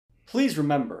Please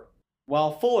remember,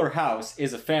 while Fuller House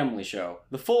is a family show,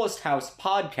 the Fullest House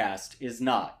podcast is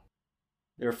not.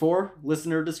 Therefore,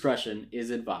 listener discretion is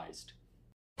advised.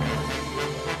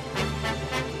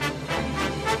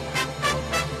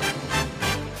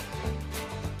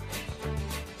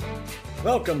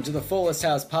 Welcome to the Fullest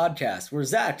House podcast, where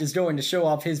Zach is going to show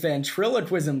off his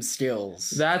ventriloquism skills.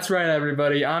 That's right,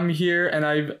 everybody. I'm here, and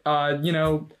I've,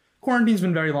 quarantine's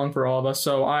been very long for all of us,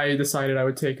 so I decided I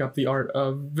would take up the art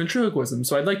of ventriloquism.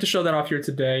 So I'd like to show that off here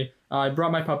today. I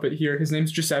brought my puppet here. His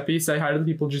name's Giuseppe. Say hi to the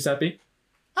people, Giuseppe.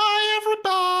 Hi,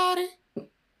 everybody.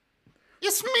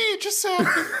 It's me,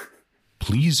 Giuseppe.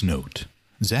 Please note,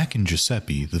 Zach and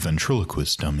Giuseppe, the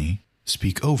ventriloquist dummy,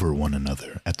 speak over one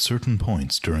another at certain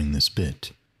points during this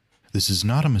bit. This is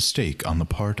not a mistake on the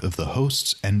part of the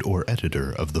hosts and or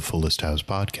editor of the Fullest House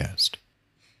podcast.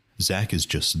 Zach is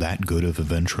just that good of a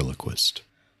ventriloquist.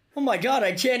 Oh my god,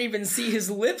 I can't even see his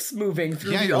lips moving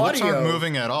through the your audio. lips aren't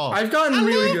moving at all. I've gotten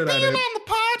really good at it. on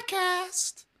the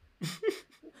podcast.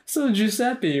 So,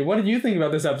 Giuseppe, what did you think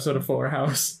about this episode of Fuller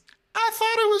House? I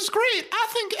thought it was great. I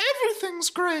think everything's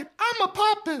great. I'm a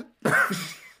puppet.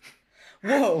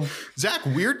 Whoa. Zach,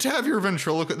 weird to have your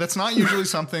ventriloquist. That's not usually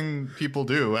something people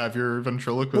do, have your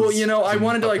ventriloquist. Well, I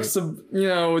wanted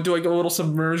to, do like a little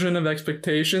subversion of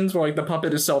expectations where, like, the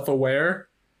puppet is self-aware.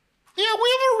 Yeah, we have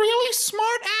a really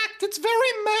smart act. It's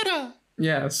very meta.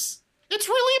 Yes. It's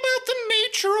really about the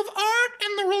nature of art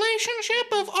and the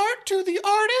relationship of art to the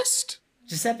artist.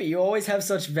 Giuseppe, you always have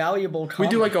such valuable comments. We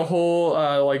do, like, a whole,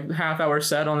 half-hour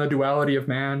set on the duality of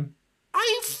man.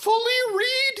 I fully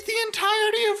read the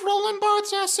entirety of Roland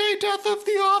Barthes' essay, Death of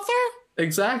the Author.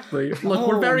 Exactly. Look,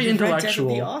 we're very intellectual.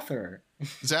 Death of the Author.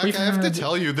 Zach, I have to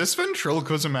tell you, this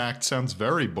ventriloquism act sounds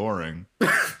very boring.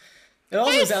 It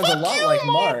also sounds a lot like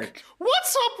Mark.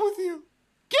 What's up with you?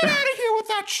 Get out of here with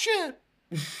that shit.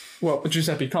 Well,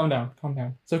 Giuseppe, calm down.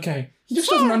 It's okay. He just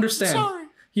doesn't understand. Sorry.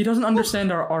 He doesn't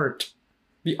understand our art.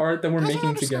 The art that we're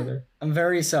making together. I'm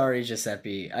very sorry,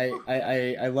 Giuseppe.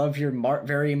 I love your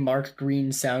very Mark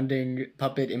Green sounding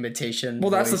puppet imitation.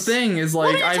 Well, voice. that's the thing is,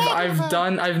 like, I've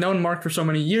I've known Mark for so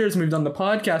many years, and we've done the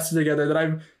podcast together that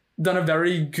I've done a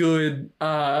very good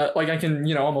I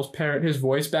can almost parrot his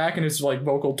voice back and his like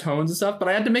vocal tones and stuff. But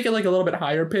I had to make it like a little bit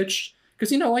higher pitched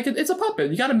because it's a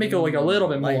puppet. You got to make it like a little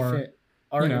bit more.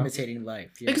 Art imitating life.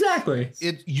 Yes. Exactly.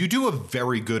 You do a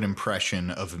very good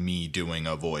impression of me doing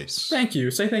a voice. Thank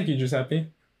you. Say thank you, Giuseppe.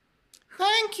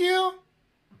 Thank you.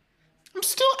 I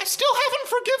still haven't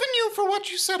forgiven you for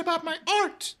what you said about my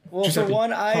art. Well, Giuseppe, for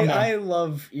one, calm down. I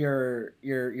love your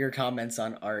comments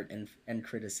on art and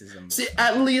criticism. See,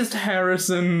 at least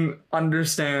Harrison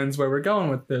understands where we're going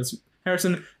with this.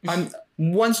 Harrison,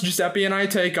 once Giuseppe and I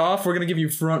take off, we're gonna give you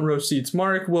front row seats.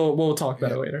 Mark, we'll talk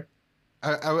about it later.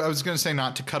 I was going to say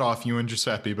not to cut off you and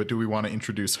Giuseppe, but do we want to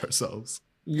introduce ourselves?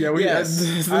 Yeah, Yes, this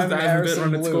is I'm the bit Harrison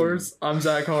run its Bloom. course. I'm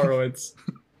Zach Horowitz.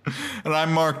 And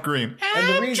I'm Mark Green. And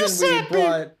the I'm reason Giuseppe. we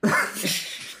brought...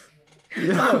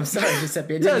 Oh, sorry,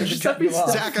 Giuseppe. I didn't mean to cut you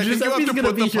off. Zach, I think you have Giuseppe's to gonna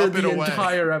put be the here puppet the away.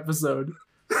 entire episode.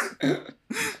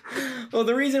 Well,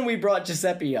 the reason we brought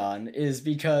Giuseppe on is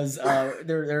because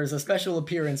there's a special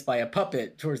appearance by a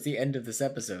puppet towards the end of this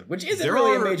episode, which isn't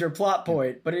really a major plot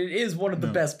point, but it is one of the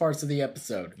best parts of the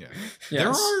episode. Yeah. Yes. There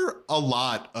are a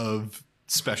lot of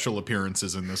special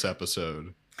appearances in this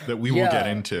episode that we will get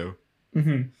into.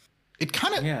 Mm-hmm. It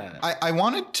kind of, Yeah. I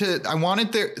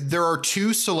wanted there are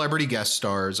 2 celebrity guest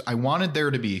stars. I wanted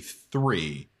there to be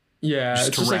 3. Yeah, Just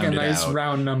it's to just like a round it nice out.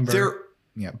 round number.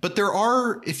 But there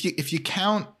are, if you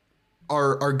count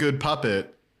our good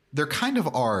puppet, there kind of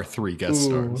are 3 guest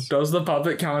Ooh, stars. does the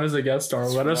puppet count as a guest star?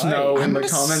 Let us right. know in I'm the gonna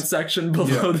comment section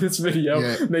below this video.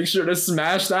 Yeah. Make sure to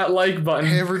smash that like button.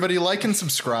 Hey everybody, like and This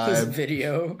subscribe.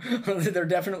 video, they're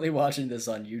definitely watching this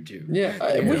on YouTube. Yeah,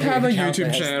 They we have a account that YouTube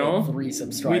has channel. 3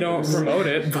 subscribers. We don't promote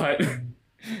it, but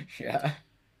Yeah.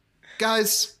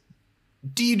 Guys,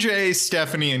 DJ,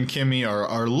 Stephanie, and Kimmy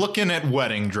are looking at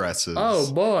wedding dresses. oh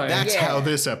boy. That's Yeah. how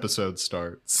this episode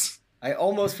starts. I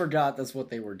almost forgot that's what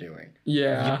they were doing.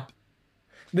 Yeah.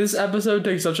 This episode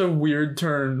takes such a weird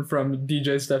turn from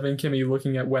DJ, Steph, and Kimmy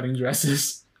looking at wedding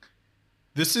dresses.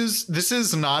 This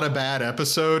is not a bad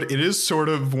episode. It is sort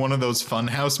of one of those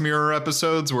Funhouse mirror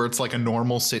episodes where it's like a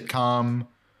normal sitcom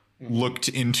looked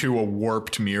into a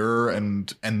warped mirror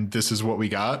and this is what we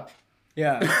got.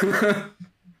 Yeah.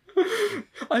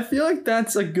 I feel like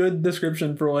that's a good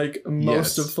description for like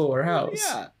most Yes. of Fuller House.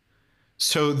 Yeah.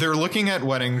 So they're looking at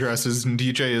wedding dresses and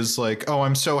DJ is like, "Oh,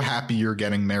 I'm so happy you're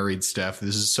getting married, Steph.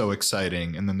 This is so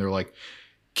exciting." And then they're like,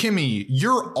 "Kimmy,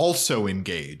 you're also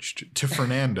engaged to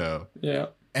Fernando." Yeah.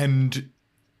 And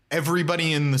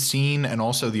everybody in the scene and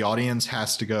also the audience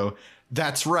has to go,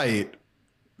 that's right,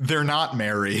 they're not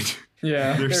married.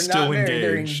 Yeah. They're still not married,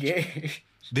 engaged. They're engaged.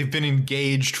 They've been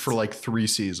engaged for like 3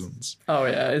 seasons. Oh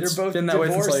yeah, it's They're both been that way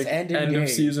since divorced like and end of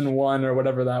engaged. season 1 or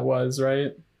whatever that was,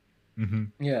 right?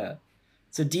 Yeah.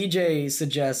 So DJ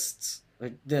suggests,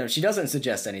 like, no, she doesn't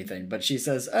suggest anything, but she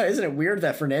says, oh, isn't it weird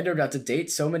that Fernando got to date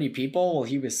so many people while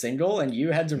he was single and you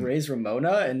had to raise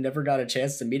Ramona and never got a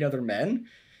chance to meet other men?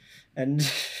 And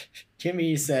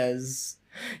Kimmy says,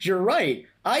 you're right.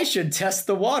 I should test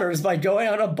the waters by going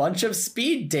on a bunch of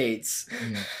speed dates.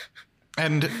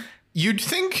 And you'd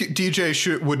think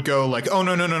DJ would go like, oh,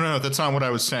 no, that's not what I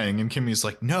was saying. And Kimmy's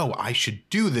like, no, I should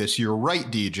do this. You're right,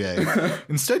 DJ.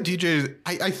 Instead, DJ,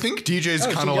 I think DJ's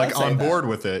kind of like on board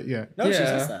with it. Yeah. No, she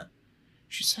says that.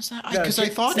 She says that? No, Because I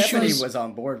thought Stephanie she was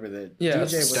on board with it. Yeah, DJ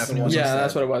was Stephanie the one was who Yeah, said-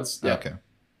 that's what it was. Yeah. Okay.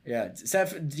 Yeah,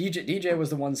 DJ was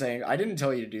the one saying, I didn't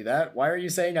tell you to do that. Why are you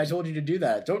saying I told you to do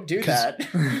that? Don't do that.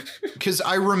 Because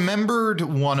I remembered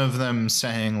one of them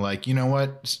saying like, you know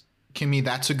what, Kimmy,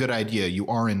 that's a good idea. You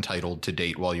are entitled to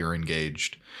date while you're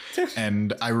engaged.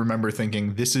 And I remember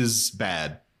thinking, this is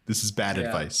bad. This is bad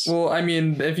advice. Well, I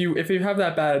mean, if you have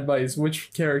that bad advice,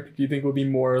 which character do you think would be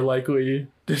more likely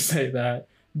to say that?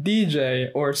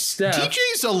 DJ or Steph?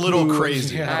 DJ's a little who,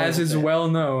 crazy. as is well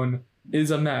known,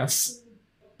 is a mess.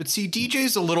 But see,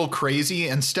 DJ's a little crazy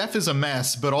and Steph is a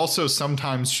mess, but also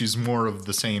sometimes she's more of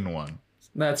the sane one.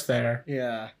 That's fair.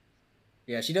 Yeah.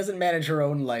 Yeah, she doesn't manage her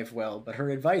own life well, but her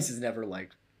advice is never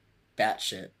like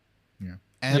batshit. Yeah.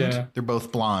 And they're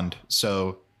both blonde,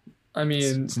 so I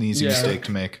mean, it's an easy mistake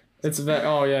to make.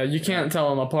 Oh yeah, you can't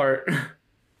tell them apart.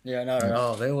 Yeah,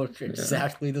 no, they look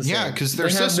exactly the same. Yeah, because they're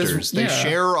They have this- sisters. They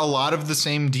share a lot of the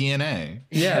same DNA.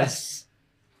 Yes.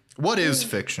 What is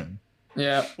fiction?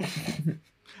 Yeah.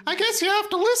 I guess you have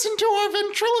to listen to our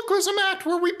ventriloquism act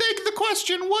where we beg the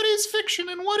question, what is fiction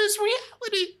and what is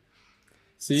reality?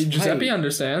 See, Giuseppe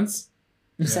understands.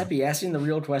 Giuseppe asking the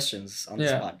real questions on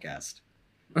this podcast.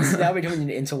 This is now becoming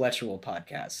an intellectual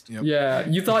podcast. Yep. Yeah,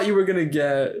 you thought you were gonna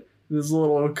get this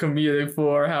little comedic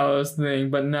Fuller House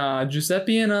thing, but nah.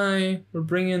 Giuseppe and I we're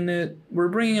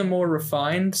bringing a more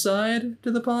refined side to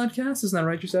the podcast. Isn't that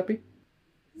right, Giuseppe?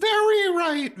 Very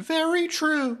right, very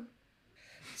true.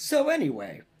 So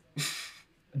anyway,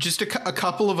 Just a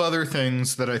couple of other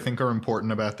things that I think are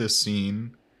important about this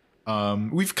scene.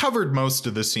 We've covered most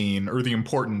of the scene, or the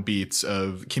important beats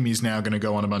of Kimmy's now going to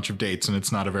go on a bunch of dates, and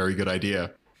it's not a very good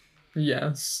idea.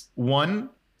 Yes. One,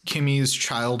 Kimmy's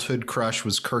childhood crush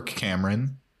was Kirk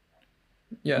Cameron.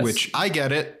 Yes. Which, I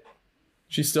get it.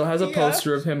 She still has a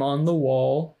poster of him on the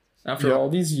wall after all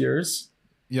these years.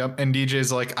 Yep, and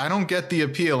DJ's like, I don't get the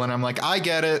appeal, and I'm like, I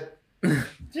get it.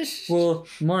 Well,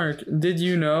 Mark, did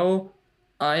you know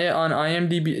on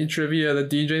IMDb trivia that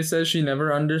DJ says she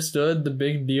never understood the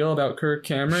big deal about Kirk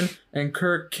Cameron, and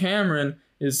Kirk Cameron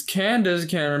is Candace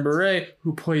Cameron Bure,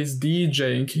 who plays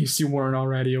DJ, in case you weren't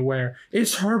already aware.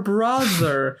 It's her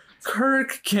brother,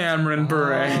 Kirk Cameron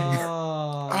Bure.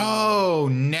 Oh,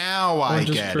 now I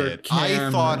just get Kirk it. I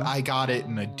Cameron. thought I got it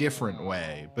in a different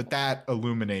way, but that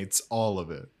illuminates all of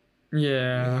it.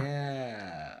 Yeah.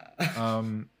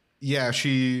 Yeah.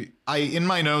 In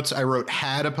my notes, I wrote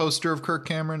had a poster of Kirk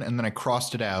Cameron, and then I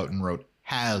crossed it out and wrote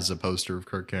has a poster of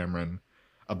Kirk Cameron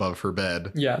above her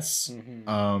bed. Yes.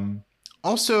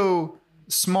 Also,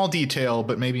 small detail,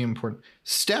 but maybe important.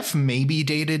 Steph maybe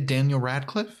dated Daniel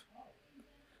Radcliffe.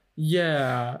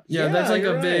 Yeah. Yeah, That's like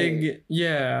you're a big. right.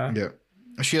 Yeah. Yeah.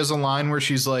 She has a line where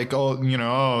she's like, all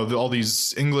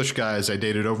these English guys I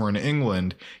dated over in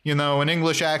England, an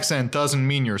English accent doesn't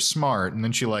mean you're smart. And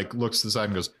then she like looks to the side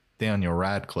and goes, Daniel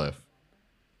Radcliffe.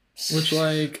 Which,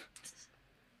 like,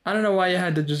 I don't know why you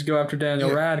had to just go after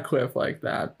Daniel Radcliffe like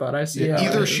that, but I see. how it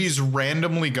Either is. she's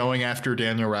randomly going after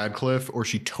Daniel Radcliffe or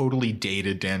she totally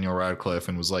dated Daniel Radcliffe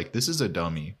and was like, this is a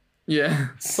dummy. Yeah.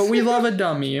 But we love a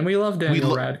dummy, and we love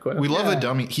Daniel Radcliffe. We love a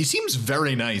dummy. He seems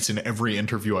very nice in every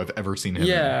interview I've ever seen him in.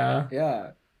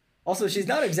 Yeah. Also, she's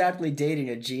not exactly dating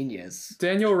a genius.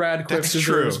 Daniel Radcliffe That's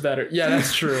deserves true. better. Yeah,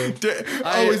 that's true.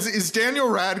 Is Daniel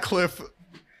Radcliffe...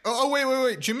 Oh,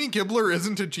 wait. Jimmy Gibbler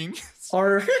isn't a genius?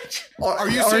 Are you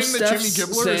saying that Jimmy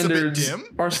Gibbler is a bit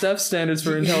dim? Are Steph's standards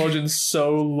for intelligence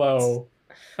so low?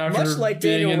 After Much like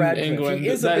being Daniel in Radcliffe, England, he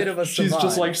is a that bit of a she's savant.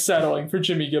 just like settling for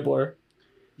Jimmy Gibbler.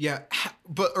 Yeah,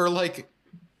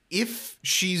 if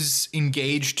she's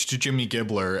engaged to Jimmy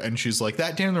Gibbler and she's like,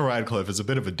 that Daniel Radcliffe is a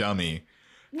bit of a dummy,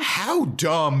 how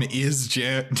dumb is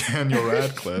Daniel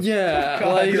Radcliffe? Yeah,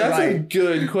 God, like you're that's a right.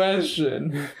 good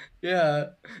question. Yeah.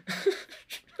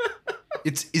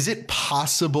 Is it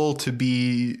possible to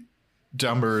be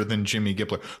dumber than Jimmy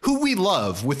Gibbler, who we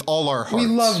love with all our hearts.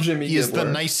 We love Jimmy He is the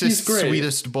Gibbler. nicest, He's great.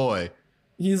 sweetest boy.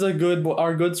 He's a good boy,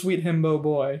 our good sweet himbo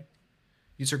boy.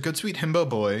 He's our good, sweet himbo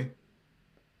boy.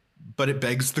 But it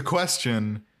begs the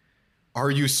question,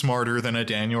 are you smarter than a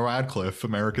Daniel Radcliffe,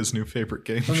 America's new favorite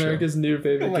game show? America's new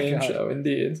favorite Oh my game God. show,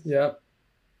 indeed. Yep.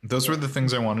 Those were the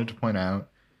things I wanted to point out.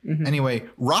 Mhm. Anyway,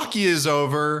 Rocky is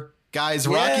over. Guys,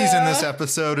 Rocky's in this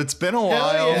episode. It's been a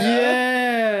while. yeah.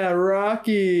 Yeah,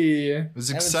 Rocky. I was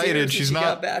Haven't seen her excited. since She's she got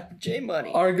not back with J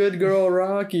Money. Our good girl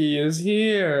Rocky is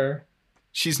here.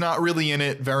 she's not really in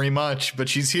it very much, but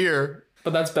she's here.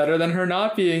 But that's better than her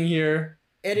not being here.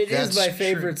 And it is That's my true.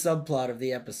 favorite subplot of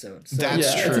the episode. So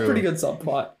That's yeah, it's a true. pretty good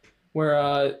subplot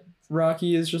where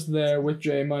Rocky is just there with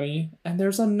J Money and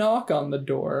there's a knock on the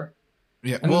door.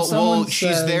 Yeah. And Well, someone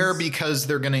she's there says- because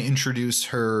they're going to introduce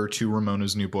her to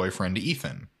Ramona's new boyfriend,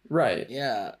 Ethan. Right.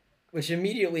 Yeah. Which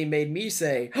immediately made me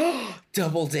say, oh,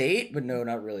 double date? But no,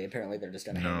 not really. Apparently they're just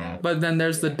gonna hang No. out. But then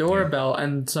there's the doorbell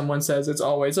and someone says it's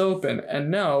always open.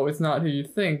 And no, it's not who you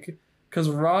think. Because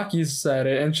Rocky said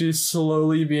it and she's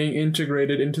slowly being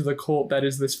integrated into the cult that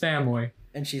is this family.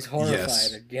 And she's horrified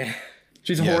Yes. again.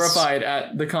 She's Yes. horrified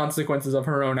at the consequences of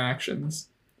her own actions.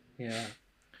 Yeah.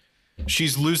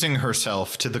 She's losing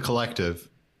herself to the collective.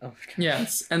 Oh, my God.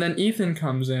 Yes. And then Ethan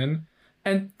comes in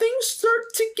and things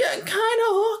start to get kind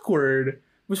of awkward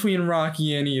between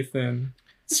Rocky and Ethan.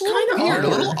 It's kind of Weird, a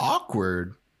awkward. little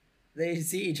awkward. They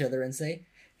see each other and say,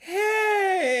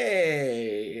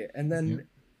 hey! And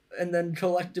then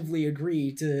collectively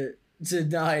agree to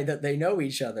deny that they know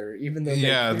each other, even though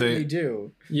Yeah, they clearly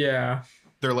do. Yeah.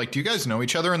 They're like, do you guys know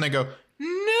each other? And they go,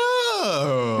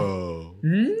 no.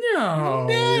 No.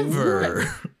 Never.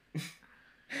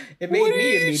 It made What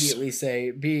me is- immediately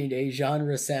say, being a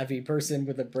genre savvy person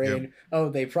with a brain, oh,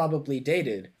 they probably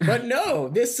dated. But no,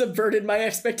 this subverted my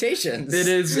expectations. It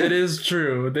is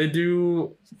true. They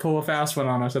do pull a fast one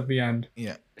on us at the end.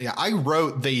 Yeah. Yeah. I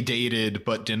wrote they dated,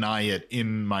 but deny it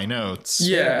in my notes.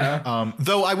 Yeah.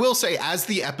 Though I will say, as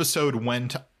the episode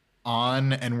went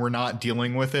on and we're not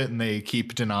dealing with it and they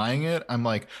keep denying it, I'm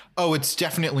like, oh, it's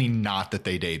definitely not that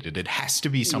they dated. It has to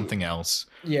be something else.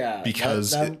 Yeah.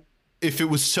 Because that- if it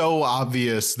was so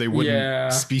obvious, they wouldn't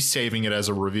Yeah. be saving it as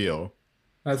a reveal.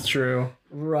 That's true.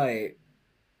 right.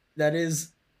 That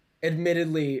is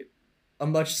admittedly a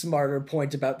much smarter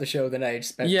point about the show than I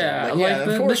expected. Yeah, like, like of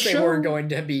the course they show- weren't going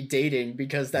to be dating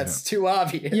because that's too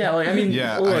obvious. Yeah, like I mean,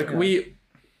 Yeah, look, I-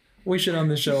 we shit on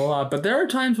this show a lot, but there are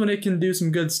times when it can do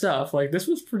some good stuff. Like this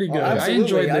was pretty Oh, good. I absolutely.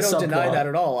 enjoyed I this don't deny subplot. that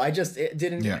at all. It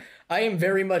didn't. Yeah. I am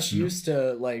very much used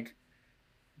to like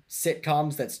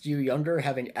sitcoms that skew younger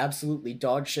having absolutely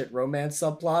dog shit romance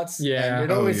subplots. Yeah. And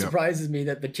it Oh, always yeah. surprises me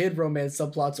that the kid romance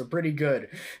subplots are pretty good.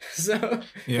 So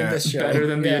Yeah. in this show, Better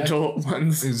than the yeah. adult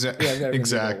ones. Yeah, better than the other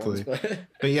Exactly. ones, but-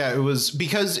 But yeah, it was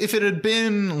because if it had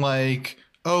been like,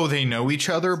 oh, they know each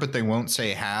other, but they won't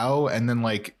say how, and then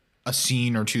like a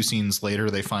scene or two scenes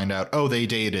later, they find out, oh, they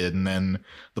dated, and then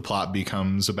the plot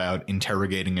becomes about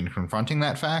interrogating and confronting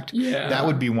that fact. Yeah. That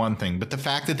would be one thing. But the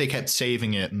fact that they kept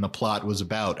saving it and the plot was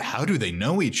about how do they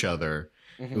know each other?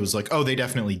 It was like, oh, they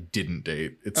definitely didn't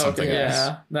date. It's something Okay, else.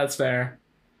 yeah, that's fair.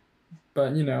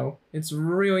 But you know, it's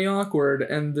really awkward,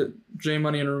 and J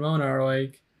Money and Ramona are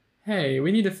like, "Hey,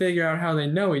 we need to figure out how they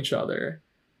know each other.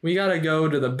 We gotta go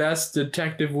to the best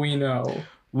detective we know."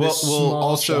 Well, this well, small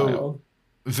also child.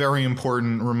 very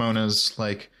important. Ramona's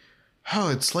like, oh,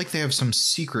 it's like they have some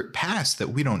secret past that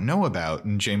we don't know about.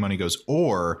 And J Money goes,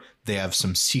 or they have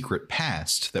some secret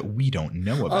past that we don't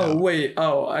know about. Oh wait,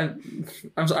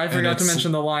 I'm sorry, I forgot to it's-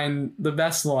 mention the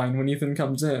best line when Ethan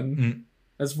comes in Mm.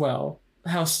 as well.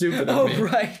 How stupid Oh, of me.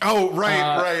 right. Oh, right,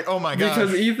 Uh, right. Oh my gosh.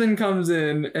 Because Ethan comes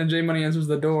in and J Money answers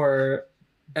the door,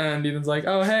 and Ethan's like,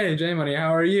 "Oh hey, J Money,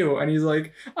 how are you?" And he's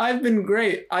like, "I've been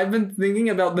great. I've been thinking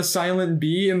about the silent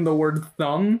B in the word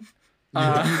thumb."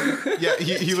 Yeah,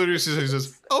 he literally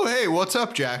says, oh, hey, what's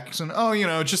up, Jackson?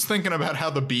 Oh, just thinking about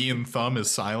how the B in thumb is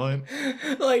silent.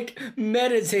 Like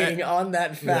meditating on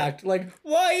that fact. Like,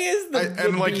 why is the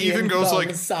And like B Ethan in goes thumb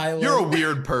like, silent? you're a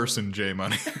weird person, J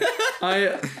Money.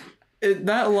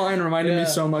 That line reminded me Yeah.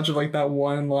 so much of like that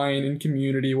one line in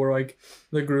Community where like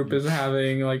the group is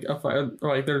having like a fight,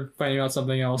 or like they're fighting about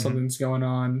something else, something's going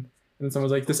on. And then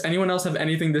someone's like, does anyone else have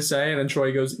anything to say? And then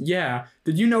Troy goes, yeah.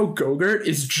 Did you know Go-Gurt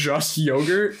is just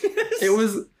yogurt? It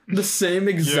was the same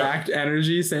exact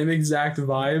energy, same exact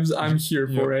vibes. I'm here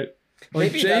for it.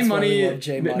 Like Maybe that's why we love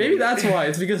J Money. Maybe that's why.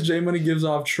 It's because J Money gives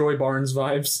off Troy Barnes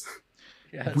vibes.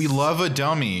 Yes. We love a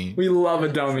dummy. We love a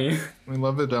dummy. We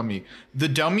love a dummy. The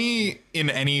dummy in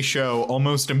any show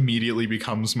almost immediately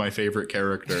becomes my favorite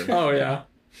character. Oh yeah.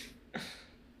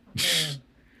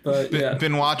 But yeah.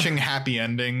 Been watching Happy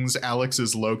Endings. Alex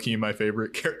is low-key my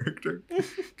favorite character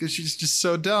because she's just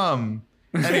so dumb.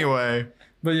 Anyway.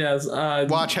 But yes,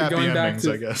 watch Happy Endings,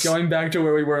 I guess. Going back to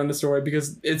where we were in the story,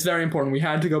 because it's very important. We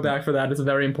had to go back for that. It's a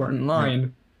very important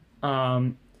line.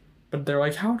 But they're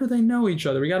like, how do they know each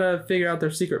other? We gotta figure out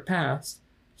their secret past.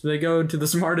 So they go to the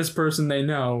smartest person they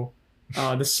know,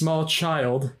 the small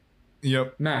child.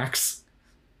 Yep. Max.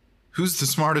 Who's the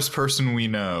smartest person we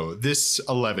know? This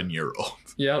 11-year-old.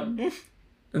 Yep.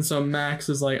 And so Max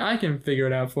is like, I can figure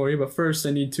it out for you, but first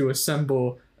I need to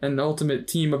assemble an ultimate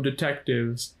team of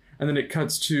detectives. And then it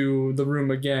cuts to the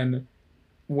room again,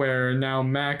 where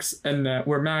Max and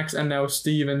now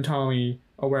Steve and Tommy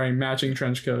are wearing matching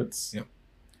trench coats. Yep.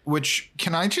 Which,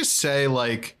 can I just say,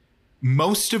 like,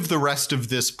 most of the rest of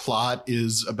this plot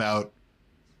is about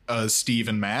Steve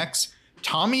and Max.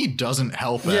 Tommy doesn't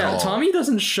help at all. Yeah, Tommy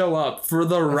doesn't show up for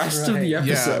the rest of the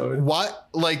episode. Yeah, what?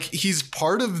 Like, he's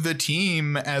part of the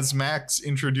team as Max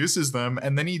introduces them,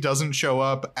 and then he doesn't show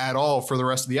up at all for the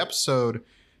rest of the episode.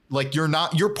 Like, you're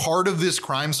part of this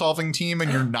crime-solving team,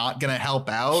 and you're not gonna help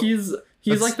out. He's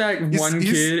like that one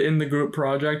kid in the group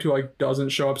project who like doesn't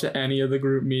show up to any of the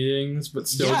group meetings, but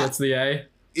still gets the A.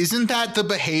 Isn't that the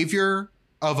behavior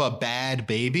of a bad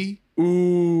baby?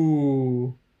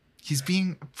 Ooh. He's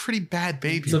being a pretty bad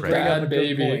baby. He's a bad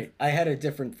baby. Point. I had a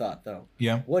different thought though.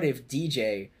 Yeah. What if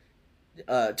DJ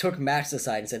took Max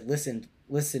aside and said,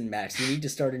 Listen, Max, you need to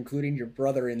start including your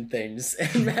brother in things.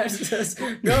 And Max says,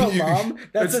 no, Mom,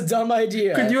 that's a dumb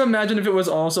idea. Could you imagine if it was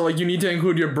also like, you need to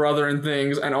include your brother in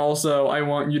things, and also I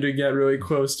want you to get really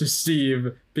close to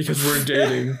Steve because we're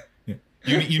dating.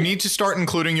 You need to start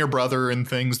including your brother in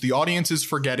things. The audience is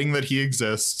forgetting that he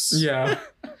exists. Yeah.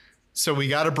 So we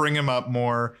got to bring him up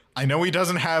more. I know he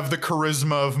doesn't have the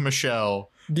charisma of Michelle.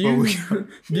 Do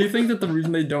you think that the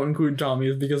reason they don't include Tommy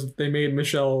is because they made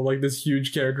Michelle like this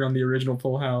huge character on the original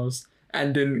Full House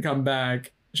and didn't come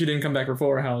back? She didn't come back for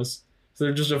Full House. So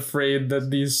they're just afraid that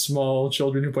these small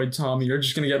children who played Tommy are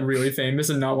just going to get really famous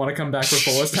and not want to come back for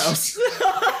Fullest House.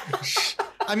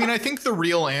 I mean, I think the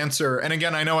real answer, and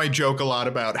again, I know I joke a lot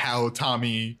about how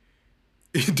Tommy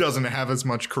doesn't have as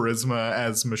much charisma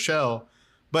as Michelle,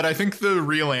 but I think the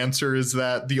real answer is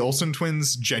that the Olsen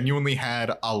twins genuinely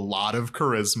had a lot of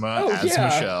charisma as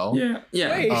Michelle. Yeah.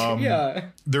 Wait,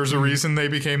 There's a reason they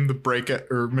became the breakout,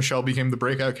 or Michelle became the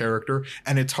breakout character,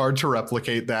 and it's hard to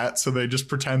replicate that, so they just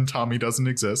pretend Tommy doesn't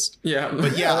exist. Yeah.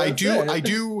 But yeah, I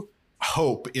do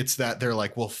hope it's that they're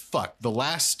like, well, fuck, the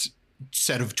last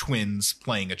set of twins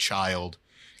playing a child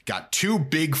got too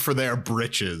big for their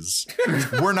britches.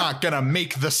 We're not gonna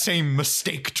make the same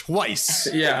mistake twice.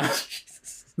 Yeah.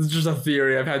 It's just a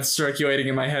theory I've had circulating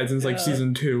in my head since like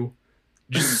season 2.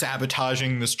 Just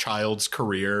sabotaging this child's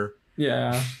career.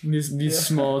 Yeah, these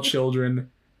small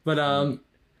children. But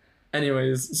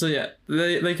anyways, so yeah,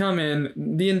 they come in.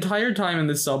 The entire time in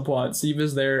this subplot, Steve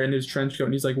is there in his trench coat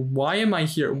and he's like, why am I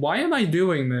here? Why am I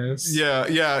doing this?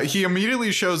 Yeah. He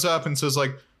immediately shows up and says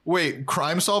like, wait,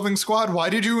 crime solving squad? Why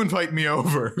did you invite me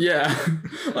over? Yeah.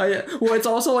 Well, it's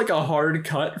also like a hard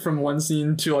cut from one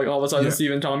scene to like all of a sudden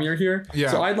Steve and Tommy are here.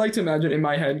 Yeah. So I'd like to imagine in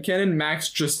my head canon, Max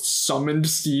just summoned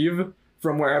Steve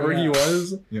from wherever he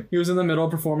was. Yep. He was in the middle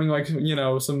performing like, some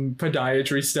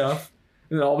podiatry stuff.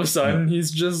 And then all of a sudden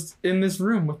he's just in this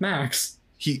room with Max.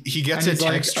 He gets a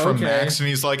text from Max and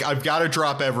he's like, I've got to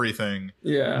drop everything.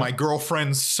 Yeah. My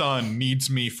girlfriend's son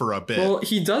needs me for a bit. Well,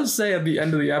 he does say at the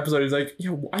end of the episode, he's like,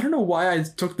 I don't know why I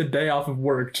took the day off of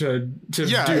work to do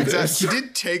this. He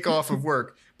did take off of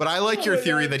work. But I like your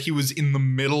theory that he was in the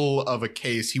middle of a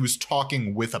case. He was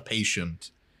talking with a patient.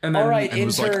 And then, all right, and intern,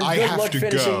 was like, I good have luck to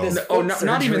finishing go. this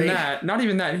not even surgery. that. Not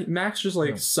even that. Max just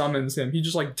summons him. He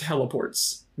just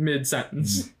teleports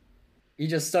mid-sentence. You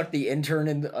just stuck the intern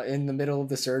in the middle of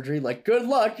the surgery. Like, good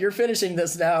luck, you're finishing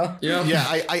this now. Yeah. Yeah,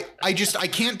 I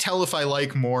can't tell if I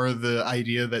like more the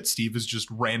idea that Steve is just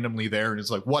randomly there and is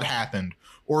like, what happened?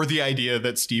 Or the idea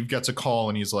that Steve gets a call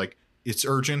and he's like, it's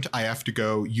urgent, I have to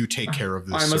go, you take care of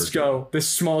this I must go. This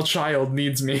small child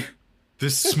needs me.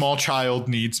 This small child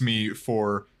needs me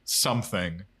for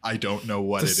something. I don't know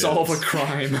what it is. To solve a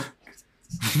crime.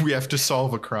 We have to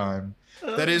solve a crime.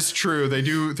 That is true. They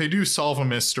do solve a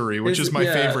mystery, which is my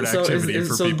favorite activity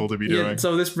for people to be doing.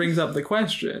 So this brings up the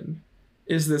question: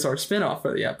 is this our spinoff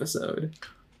for the episode?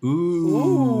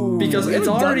 Ooh. Because it's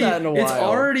already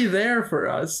already there for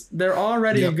us. They're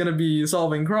already going to be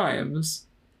solving crimes.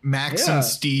 Max and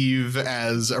Steve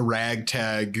as a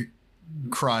ragtag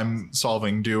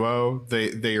crime-solving duo.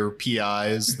 They are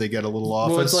PIs. They get a little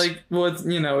office. It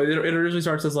originally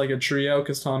starts as like a trio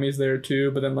because Tommy's there too,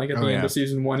 but then like at the end of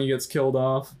season 1 he gets killed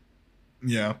off.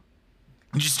 Yeah.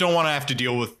 You just don't want to have to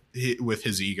deal with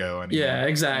his ego anymore. Yeah,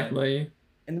 exactly.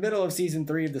 In the middle of season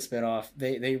 3 of the spinoff,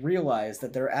 they realize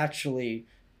that they're actually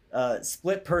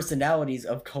split personalities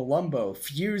of Columbo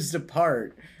fused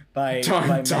apart by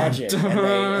magic,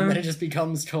 and then it just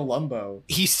becomes Columbo.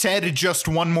 He said just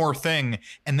one more thing,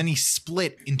 and then he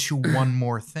split into one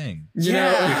more thing. You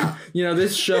know,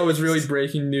 this show is really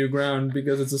breaking new ground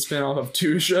because it's a spinoff of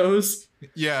 2 shows.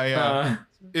 Yeah.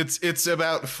 It's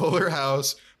about Fuller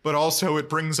House, but also it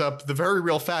brings up the very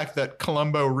real fact that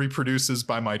Columbo reproduces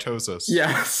by mitosis.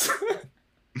 Yes.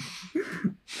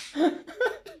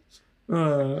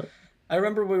 I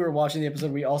remember we were watching the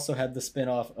episode, we also had the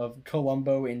spin-off of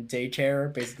Columbo in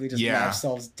daycare, basically just Match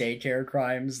solves daycare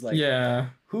crimes, like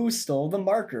who stole the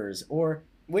markers, or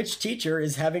which teacher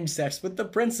is having sex with the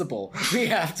principal. We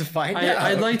have to find out.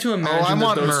 I'd like to imagine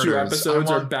that those 2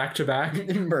 episodes are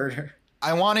back-to-back. Murder.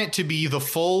 I want it to be the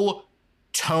full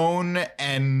tone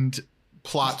and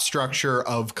plot structure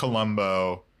of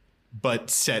Columbo, but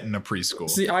set in a preschool.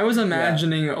 See, I was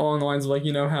imagining along the lines of, like,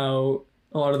 you know how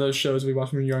a lot of those shows we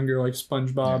watched when we were younger, like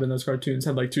SpongeBob and those cartoons,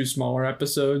 had like 2 smaller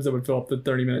episodes that would fill up the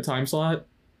 30-minute time slot.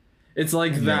 It's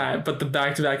like that, but the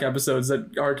back-to-back episodes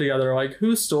that are together are like,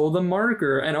 who stole the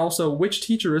marker? And also, which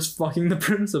teacher is fucking the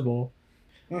principal?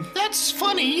 That's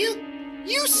funny.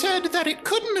 You said that it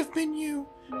couldn't have been you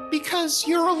because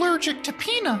you're allergic to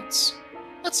peanuts.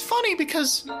 That's funny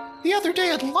because the other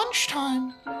day at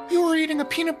lunchtime, you were eating a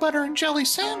peanut butter and jelly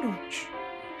sandwich.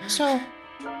 So,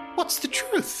 what's the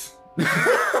truth?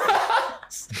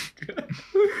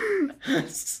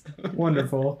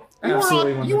 Wonderful.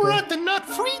 Absolutely wonderful. You were at the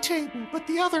nut-free table, but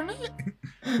the other night.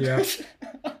 Yeah.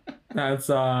 That's,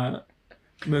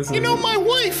 You know my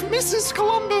wife, Mrs.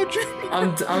 Columbo Jr.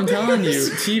 I'm telling you,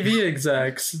 TV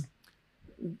execs,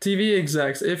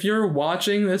 if you're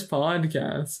watching this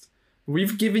podcast,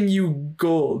 we've given you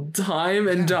gold time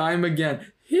and time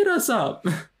again. Hit us up.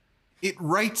 It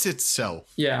writes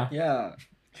itself. Yeah.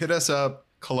 Hit us up,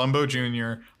 Columbo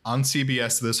Jr. on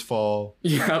CBS this fall.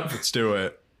 Yep. Let's do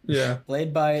it. Yeah.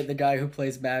 Played by the guy who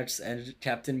plays Max and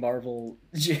Captain Marvel.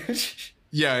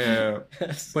 Yeah.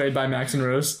 Played by Max and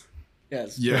Rose.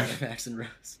 Yes. Yeah. Max and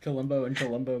Rose. Columbo and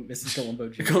Mrs. Columbo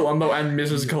Jr. Columbo and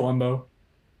Mrs. Columbo.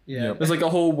 Yeah. Yep. There's like a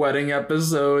whole wedding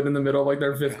episode in the middle of like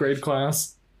their 5th grade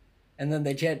class. And then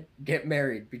they can't get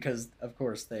married because, of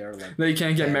course, they are like... They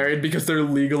can't get married because they're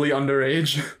legally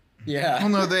underage. Yeah. Well,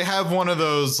 no, they have one of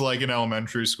those, like in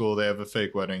elementary school, they have a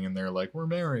fake wedding and they're like, we're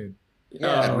married.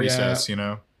 At recess, you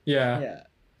know? Yeah. Yeah.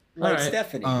 Like right.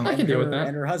 Stephanie. I can deal with that.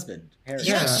 And her husband, Harry.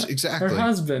 Yes, exactly. Her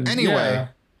husband. Anyway.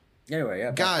 Anyway,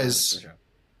 yeah. Guys,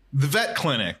 the vet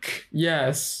clinic.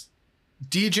 Yes.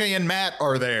 DJ and Matt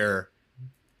are there.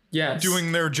 Yes.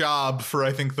 Doing their job for,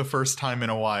 I think, the first time in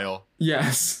a while.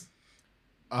 Yes.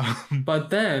 But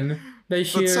then they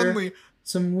hear suddenly,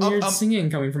 some weird singing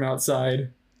coming from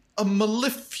outside. A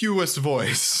mellifluous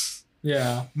voice.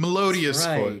 Yeah. Melodious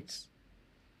voice.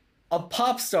 A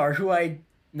pop star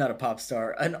not a pop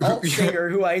star, an alt singer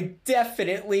who I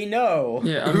definitely know.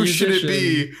 Yeah. Who should it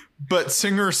be but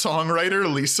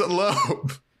singer-songwriter Lisa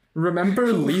Loeb?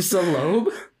 Remember Lisa Loeb?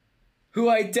 Who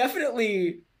I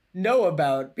definitely know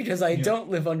about because I don't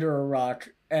live under a rock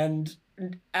and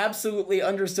absolutely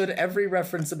understood every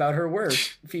reference about her work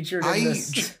featured in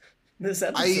this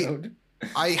episode.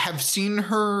 I have seen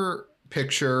her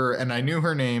picture and I knew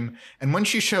her name, and when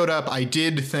she showed up I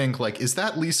did think, like, is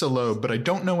that Lisa Loeb? But I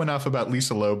don't know enough about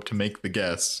Lisa Loeb to make the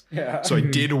guess. Yeah. So I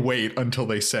did wait until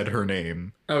they said her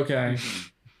name. Okay.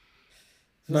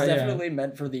 It was definitely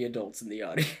meant for the adults in the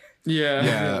audience.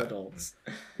 Yeah. Real adults.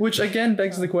 Which again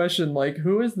begs the question, like,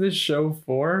 who is this show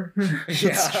for?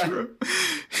 That's true.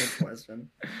 Good question.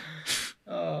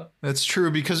 That's true,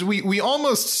 because we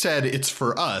almost said it's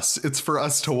for us. It's for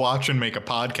us to watch and make a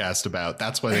podcast about.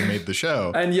 That's why they made the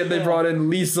show. And yet they brought in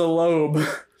Lisa Loeb.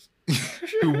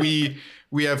 Who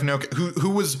we have no... Who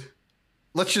was,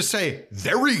 let's just say,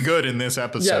 very good in this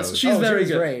episode. Yes, she's very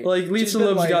good. Great. Like, Lisa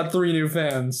Loeb's got 3 new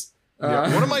fans.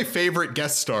 One of my favorite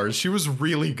guest stars. She was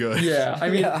really good. Yeah, I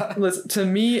mean, listen, to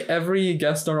me, every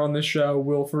guest star on this show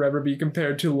will forever be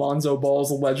compared to Lonzo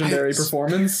Ball's legendary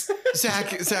performance.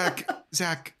 Zach,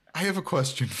 I have a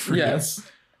question for you. Yes.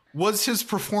 Was his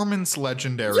performance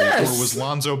legendary, Yes! or was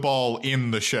Lonzo Ball in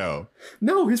the show?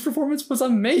 No, his performance was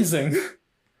amazing.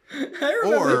 I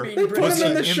remember being They put Was him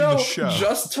in he the in show the show?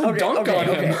 just to dunk on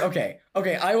him.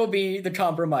 Okay, I will be the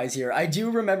compromise here. I do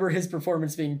remember his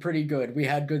performance being pretty good. We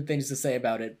had good things to say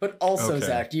about it. But also,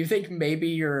 Zach, do you think maybe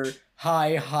your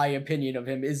high opinion of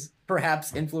him is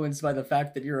perhaps influenced by the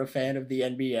fact that you're a fan of the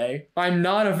NBA? I'm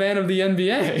not a fan of the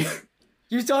NBA.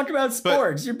 You talk about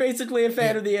sports. You're basically a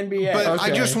fan of the NBA. But I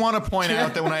Okay. just want to point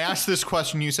out that when I asked this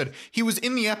question, you said he was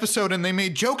in the episode and they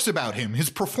made jokes about him. His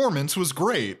performance was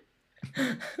great.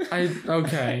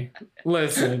 Okay.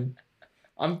 Listen.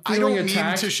 I'm I feeling don't attacked.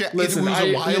 mean to share. It Listen, was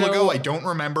a while ago. I don't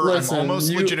remember. listen, I'm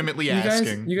almost legitimately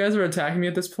asking. You guys are attacking me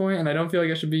at this point, and I don't feel like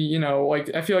I should be,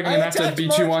 like, I feel like I'm I going to have attacked to be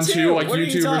Mark 2-on-2, too. like What are you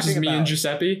you two versus talking me and about?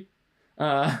 Giuseppe.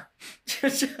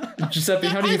 Giuseppe,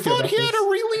 how do you I feel thought about he this? had a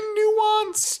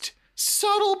really nuanced,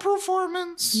 subtle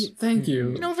performance. Thank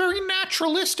you. You know, very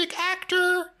naturalistic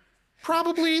actor.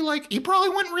 Probably, he probably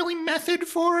went really method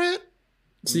for it.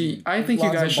 See, I think you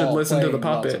Lonzo guuld should Ball listen to the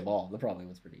playing Lonzo puppet. Ball. That probably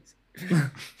was pretty easy.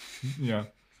 Yeah.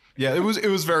 Yeah, it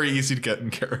was very easy to get in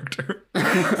character.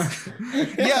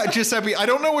 Yeah, Giuseppe, I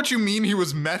don't know what you mean he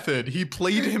was method. He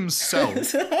played himself.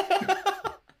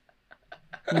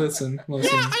 Listen. Yeah,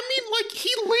 I mean,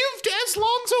 he lived as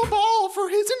Lonzo Ball for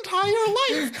his entire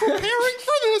life, preparing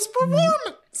for this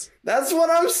performance. That's what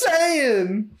I'm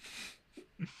saying.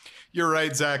 You're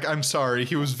right, Zach. I'm sorry.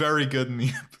 He was very good in the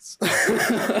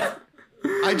episode.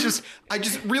 I just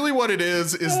really what it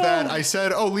is that I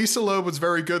said, oh, Lisa Loeb was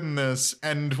very good in this.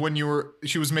 And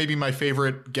she was maybe my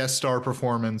favorite guest star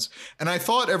performance. And I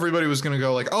thought everybody was going to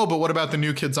go oh, but what about the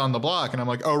New Kids on the Block? And I'm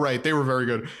like, oh, right. They were very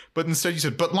good. But instead you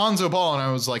said, but Lonzo Ball. And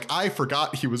I was like, I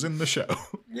forgot he was in the show.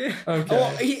 Yeah. Okay.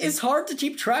 Well, it's hard to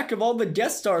keep track of all the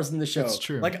guest stars in the show. That's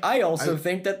true. I also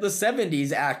think that the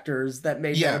 70s actors that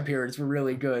made Yeah. that appearance were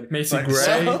really good. Macy But Gray.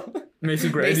 so- Macy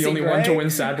Gray, Macy the only one to Gray. win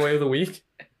Sad Boy of the Week.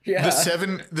 yeah. The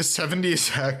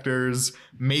 70s actors,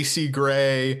 Macy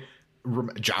Gray,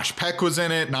 Josh Peck was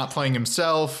in it, not playing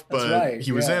himself, but right,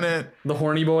 he was yeah. in it. The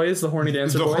Horny Boys, the Horny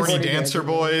Dancer The Boys. Horny Horny Dancer Dancer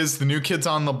Boys, the New Kids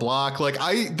on the Block.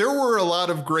 There were a lot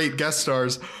of great guest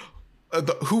stars.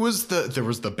 There was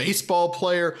the baseball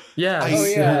player. Yeah.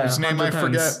 Whose name Hunter I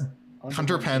forget. Pence.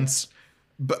 Hunter Pence.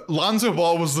 But Lonzo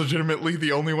Ball was legitimately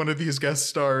the only one of these guest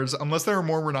stars, unless there are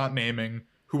more we're not naming,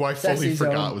 who I fully Sexy Zone.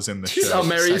 forgot was in the show. Oh,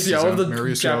 Marius Sexy Yo of Zone. the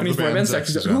Marius Yo of Japanese the boy band band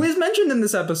Sexy Sexy Zone. Zone, who is mentioned in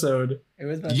this episode. It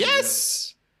was meant to be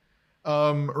Yes.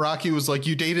 Rocky was like,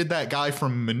 you dated that guy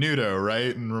from Menudo,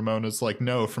 right? And Ramona's like,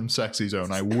 no, from Sexy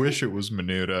Zone. I wish it was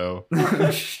Menudo.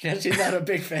 good. Yeah, she's not a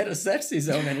big fan of Sexy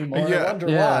Zone anymore. Yeah. I wonder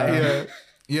Yeah. why.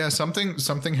 Yeah,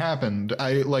 something happened.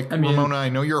 I mean, Ramona, I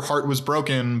know your heart was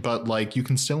broken, but you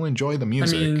can still enjoy the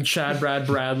music. Chad Brad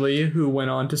Bradley, who went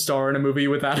on to star in a movie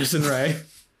with Addison Rae.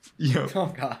 Yeah. Oh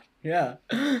god. Yeah.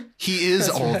 He is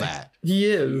That's all right. that. He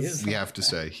is. We have to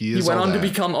say He is. went all on to that.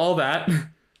 become all that.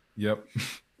 Yep.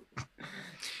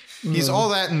 He's all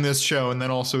that in this show, and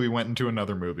then also he went into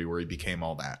another movie where he became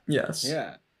all that. Yes.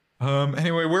 Yeah.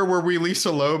 Anyway, where were we?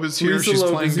 Lisa Loeb is here. Lisa She's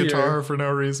Loeb playing is here. guitar for no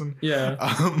reason.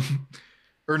 Yeah.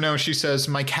 Or no, she says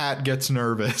my cat gets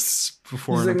nervous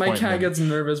before He's an like, my appointment. cat gets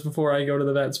nervous before I go to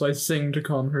the vet, so I sing to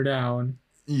calm her down.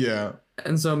 Yeah.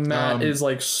 And so Matt is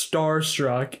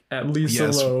starstruck at Lisa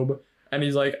Yes. Loeb, and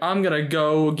he's like, I'm gonna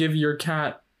go give your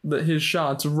cat his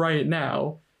shots right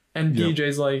now. And Yep.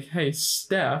 DJ's like, hey,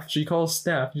 Steph. She calls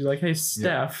Steph. She's like, hey,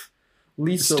 Steph.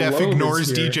 Lisa Steph Loeb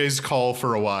ignores is here. DJ's call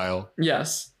for a while.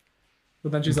 Yes.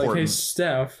 But then she's like, hey, Important.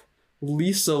 Steph,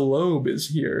 Lisa Loeb is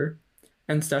here.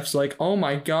 And Steph's like, oh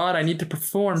my god, I need to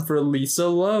perform for Lisa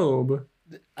Loeb.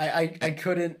 I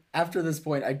couldn't after this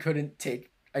point I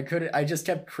just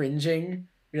kept cringing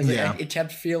because Yeah. it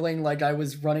kept feeling like I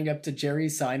was running up to Jerry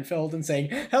Seinfeld and saying,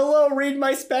 hello, read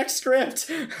my spec script.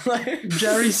 Like,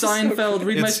 Jerry so Seinfeld,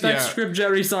 read my It's- spec yeah. script,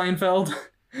 Jerry Seinfeld.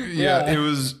 Yeah, Yeah.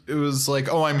 it was like,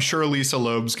 oh, I'm sure Lisa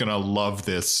Loeb's gonna love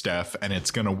this, Steph, and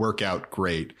it's gonna work out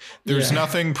great. There's Yeah.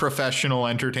 nothing professional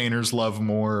entertainers love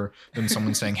more than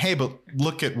someone saying, hey, but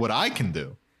look at what I can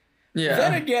do. Yeah.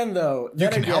 Then again, though, You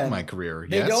then can again, help my career.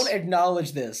 they Yes. don't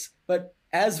acknowledge this, but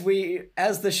as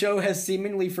the show has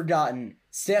seemingly forgotten,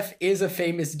 Steph is a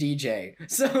famous DJ,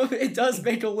 so it does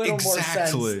make a little more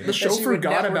Exactly. sense. The show that she would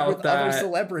forgot network about with other that.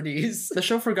 celebrities. The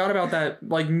show forgot about that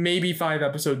maybe 5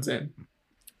 episodes in.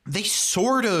 They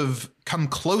sort of come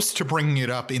close to bringing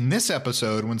it up in this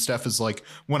episode when Steph is like,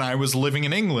 when I was living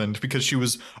in England, because she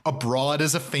was abroad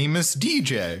as a famous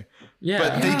DJ. Yeah.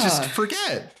 But they Yeah. just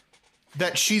forget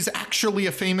that she's actually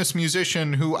a famous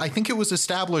musician who I think it was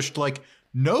established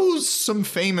knows some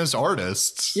famous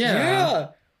artists. yeah.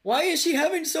 Why is she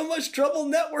having so much trouble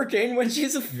networking when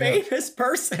she's a famous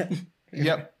person?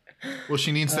 Yep. Well,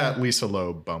 she needs that Lisa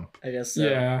Loeb bump. I guess so.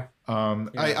 Yeah.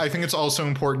 I think it's also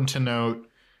important to note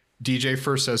DJ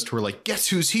first says to her, guess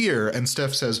who's here? And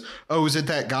Steph says, oh, is it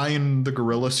that guy in the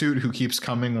gorilla suit who keeps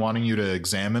coming wanting you to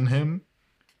examine him?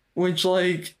 Which,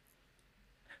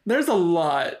 there's a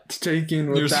lot to take in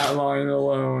with There's- that line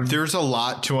alone. There's a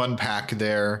lot to unpack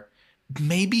there.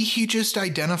 Maybe he just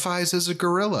identifies as a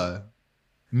gorilla.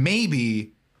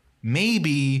 maybe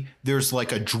there's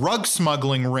like a drug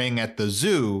smuggling ring at the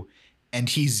zoo and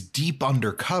he's deep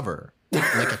undercover,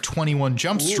 like a 21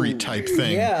 Jump Street type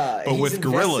thing, but with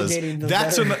gorillas.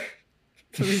 That's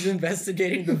he's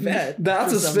investigating the vet.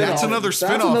 That's a spin-off. That's another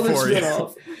spin-off for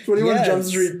you. 21 Jump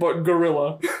Street, but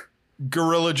gorilla.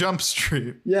 Gorilla Jump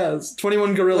Street. Yes,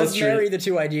 21 Gorilla Let's Street. marry the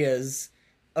two ideas.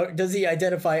 Does he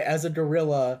identify as a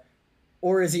gorilla,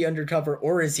 or is he undercover,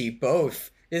 or is he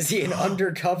both? Is he an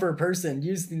undercover person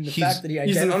using the fact that he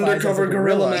identifies an undercover as a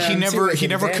gorilla? man. He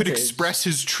never could express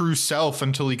his true self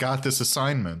until he got this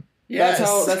assignment. Yes.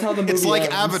 That's how the movie It's like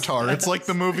ends. Avatar. It's like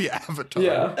the movie Avatar.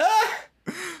 Yeah.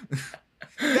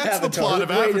 That's the plot of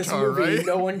greatest Avatar, movie right?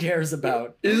 no one cares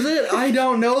about. Is it? I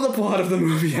don't know the plot of the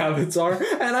movie Avatar,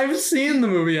 and I've seen the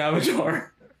movie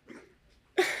Avatar.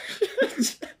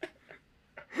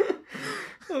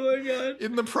 Oh my god.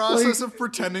 In the process of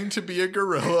pretending to be a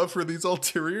gorilla for these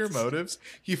ulterior motives,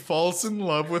 he falls in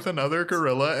love with another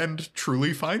gorilla and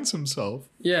truly finds himself.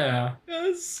 Yeah.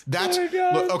 Yes. That's oh my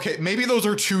god. look, okay, maybe those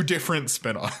are two different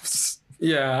spin-offs.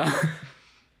 Yeah.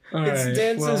 All It's right,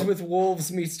 Dances well. with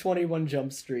Wolves meets 21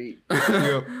 Jump Street.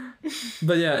 Yep.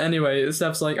 But yeah, anyway,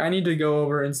 Steph's like, I need to go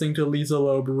over and sing to Lisa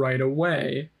Loeb right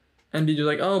away. And DJ's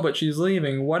like, oh, but she's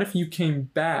leaving. What if you came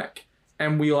back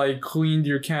and we, like, cleaned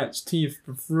your cat's teeth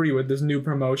for free with this new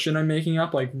promotion I'm making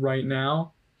up, like, right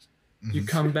now? You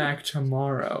come back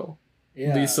tomorrow.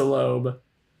 Yeah. Lisa Loeb.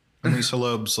 And Lisa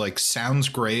Loeb's like, sounds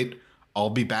great. I'll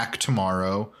be back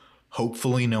tomorrow.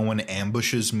 Hopefully no one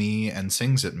ambushes me and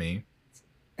sings at me.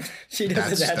 She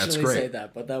doesn't That's actually great. say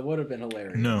that, but that would have been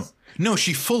hilarious. No,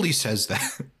 she fully says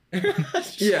that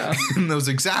Yeah. in those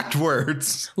exact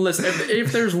words. Listen,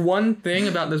 if there's one thing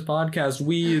about this podcast,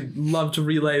 we love to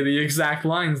relay the exact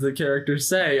lines that characters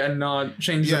say and not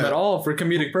change them Yeah. at all for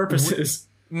comedic purposes.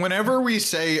 Whenever we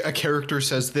say a character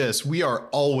says this, we are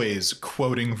always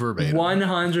quoting verbatim.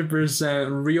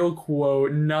 100% real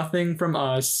quote, nothing from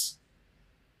us.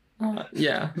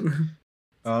 Yeah.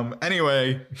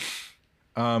 Anyway,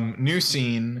 new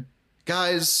scene.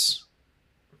 Guys,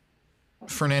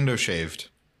 Fernando shaved.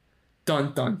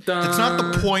 Dun dun dun. It's not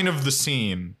the point of the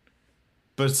scene,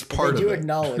 but it's part They do of it.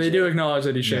 acknowledge They it. do acknowledge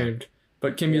that he shaved.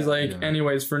 But Kimmy's like, Yeah.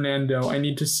 anyways, Fernando, I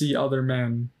need to see other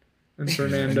men. And And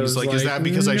Fernando's he's like, is that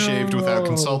because I shaved without "No."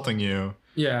 consulting you?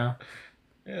 Yeah.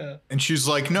 Yeah. And she's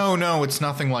like, no, it's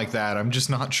nothing like that. I'm just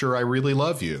not sure I really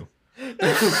love you.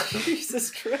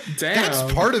 Jesus Christ. Damn.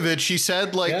 That's part of it. She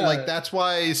said, Yeah. like that's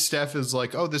why Steph is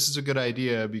like, oh, this is a good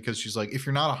idea, because she's like, if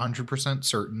you're not 100%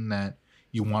 certain that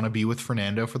you want to be with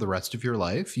Fernando for the rest of your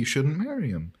life, you shouldn't marry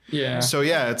him. Yeah. So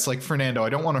yeah, it's like, Fernando, I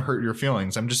don't want to hurt your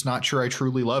feelings. I'm just not sure I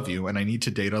truly love you, and I need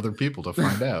to date other people to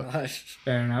find out. Gosh.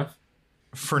 Fair enough.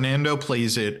 Fernando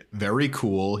plays it very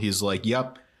cool. He's like,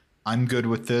 yep, I'm good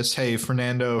with this. Hey,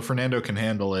 Fernando can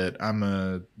handle it.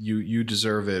 You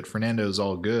deserve it. Fernando's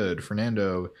all good.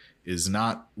 Fernando is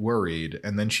not worried.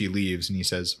 And then she leaves and he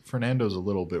says, Fernando's a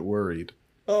little bit worried.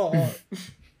 Oh.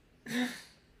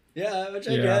 Yeah, which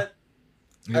I Yeah. get.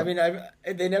 I Yep.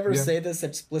 mean, they never Yeah. say this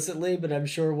explicitly, but I'm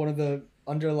sure one of the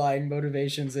underlying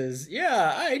motivations is,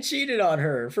 yeah, I cheated on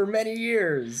her for many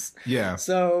years. Yeah.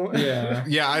 So Yeah.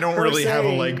 Yeah, I don't Her really have a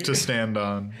saying- leg to stand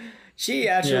on. she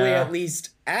actually Yeah. at least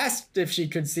asked if she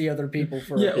could see other people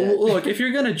for Yeah, a bit. look, if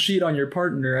you're gonna cheat on your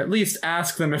partner, at least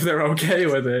ask them if they're okay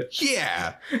with it.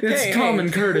 Yeah. It's Hey, common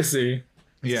hey. courtesy.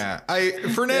 Yeah.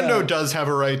 Fernando Yeah. does have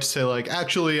a right to say, like,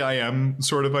 actually, I am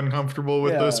sort of uncomfortable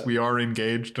with Yeah. this. We are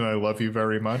engaged and I love you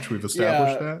very much. We've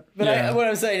established that. But Yeah. what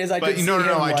I'm saying is, I But could see no, him,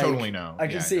 I like, totally know. I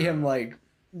can Yeah, see no. him like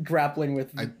grappling with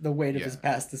the weight of yeah. his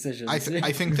past decisions. I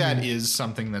think that is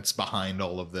something that's behind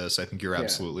all of this. I think you're Yeah.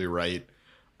 absolutely right.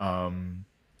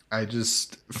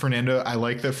 Fernando, I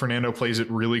like that Fernando plays it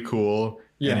really cool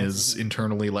Yeah. and is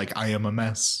internally like, I am a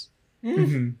mess.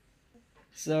 Mhm.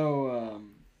 So,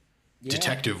 yeah,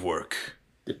 Detective work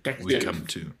we Detective. come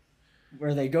to.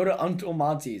 where they go to Uncle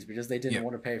Monty's because they didn't Yeah.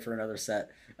 want to pay for another set.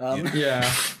 Yeah.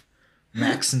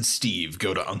 Max and Steve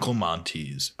go to Uncle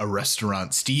Monty's, a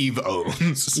restaurant Steve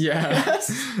owns. Yeah.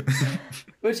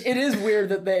 Which it is weird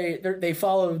that they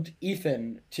followed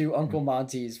Ethan to Uncle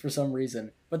Monty's for some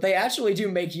reason, but they actually do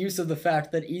make use of the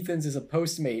fact that Ethan's is a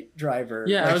Postmate driver.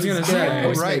 Yeah, Like, I was gonna he's say,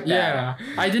 doing Postmate right, now. Yeah,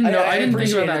 I didn't know. I I didn't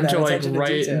think about appreciated that until that like attention to right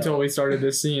detail. until we started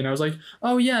this scene. I was like,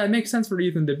 oh yeah, it makes sense for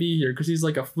Ethan to be here because he's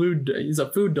like he's a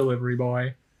food delivery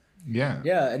boy. Yeah.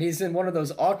 Yeah, and he's in one of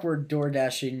those awkward door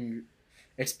dashing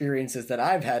experiences that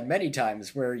I've had many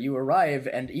times where you arrive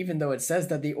and even though it says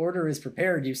that the order is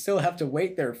prepared, you still have to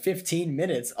wait there 15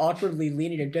 minutes, awkwardly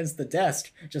leaning against the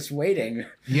desk, just waiting.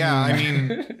 Yeah, I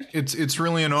mean, it's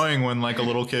really annoying when like a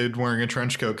little kid wearing a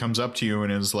trench coat comes up to you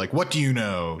and is like, "What do you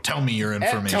know? Tell me your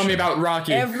information." Tell me about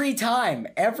Rocky. Every time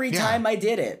I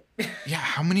did it. Yeah,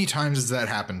 how many times has that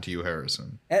happened to you,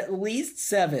 Harrison? At least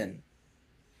 7.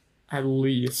 At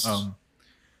least.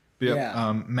 Yep.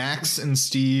 Yeah. Max and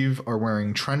Steve are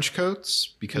wearing trench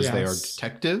coats because they are Yes.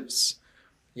 detectives.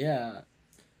 Yeah.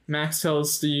 Max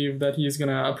tells Steve that he's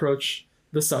gonna approach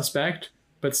the suspect,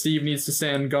 but Steve needs to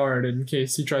stand guard in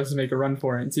case he tries to make a run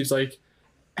for it. And Steve's like,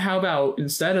 how about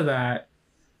instead of that,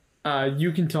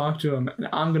 you can talk to him and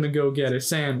I'm gonna go get a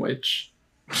sandwich.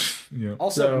 Yeah.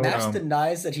 Also, So, Max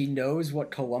denies that he knows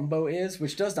what Columbo is,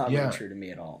 which does not Yeah. ring true to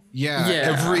me at all.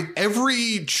 Yeah.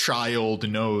 Every child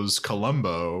knows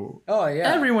Columbo. Oh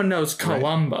yeah. Everyone knows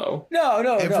Columbo.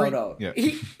 No.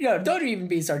 Yeah. Don't even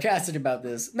be sarcastic about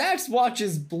this. Max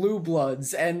watches Blue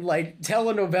Bloods and like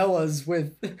telenovelas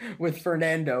with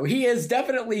Fernando. He has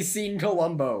definitely seen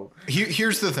Columbo.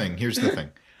 Here's the thing.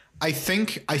 I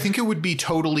think it would be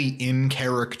totally in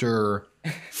character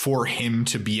for him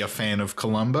to be a fan of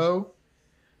Columbo,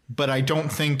 but I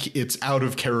don't think it's out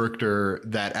of character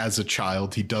that as a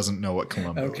child he doesn't know what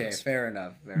Columbo Okay, is. fair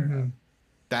enough. Fair enough.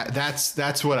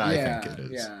 That's what I Yeah, think it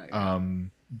is. yeah.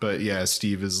 But yeah,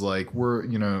 Steve is like,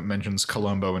 mentions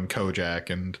Columbo and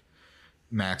Kojak, and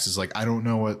Max is like, I don't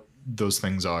know what those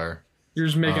things are. You're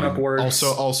just making up words.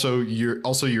 Also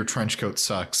your trench coat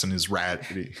sucks and is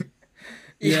ratty.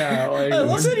 Yeah, like I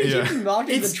love that he Yeah. keeps mocking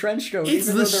the It's- trench coat. it's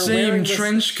even the though they're same wearing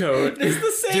trench coat. It's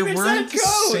the same They're wearing exact the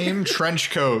coat. same trench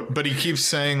coat, but he keeps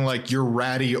saying like your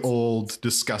ratty old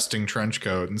disgusting trench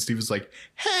coat, and Steve is like,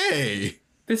 "Hey,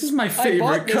 This is my I favorite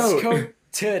bought this coat. coat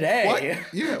today. what?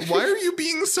 Yeah, why are you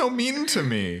being so mean to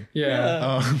me?"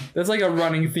 Yeah. That's like a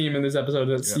running theme in this episode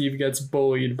that Steve gets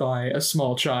bullied by a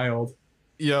small child.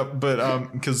 Yeah,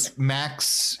 but because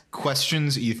Max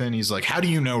questions Ethan, he's like, "How do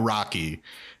you know Rocky?"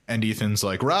 And Ethan's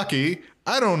like, "Rocky,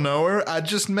 I don't know her. I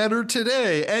just met her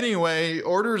today. Anyway,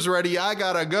 order's ready. I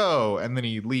gotta go." And then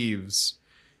he leaves.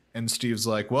 And Steve's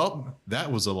like, "Well,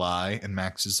 that was a lie." And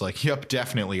Max is like, "Yep,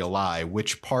 definitely a lie.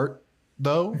 Which part,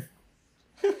 though,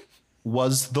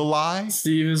 was the lie?"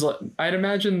 Steve is like, I'd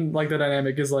imagine like the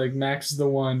dynamic is like Max is the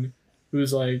one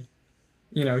who's like,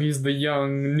 he's the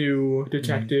young, new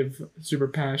detective, super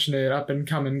passionate, up and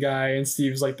coming guy, and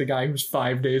Steve's like the guy who's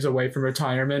 5 days away from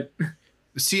retirement.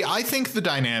 See, I think the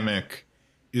dynamic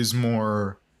is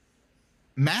more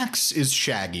Max is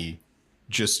Shaggy,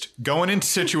 just going into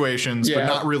situations but Yeah.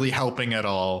 not really helping at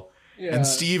all. Yeah. And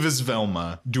Steve is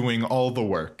Velma doing all the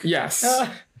work. Yes.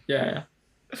 Yeah.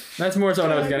 That's more so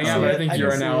what I was getting at, but I think I your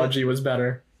can see it. analogy was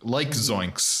better. Like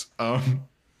Zoinks.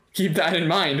 Keep that in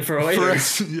mind for For later.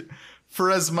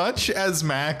 for as much as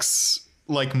Max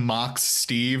like mocks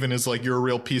Steve and is like, "You're a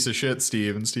real piece of shit,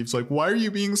 Steve," and Steve's like, "Why are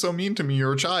you being so mean to me?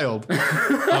 You're a child."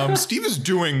 Steve is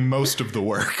doing most of the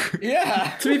work.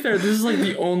 Yeah. To be fair, this is like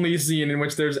the only scene in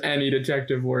which there's any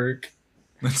detective work.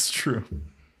 That's true.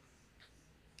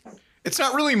 It's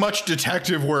not really much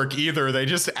detective work either. They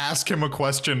just ask him a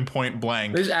question point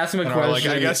blank. They just ask him a and are like,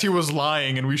 question. "I guess he was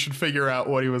lying and we should figure out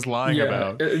what he was lying Yeah,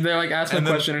 about." they're like asking And a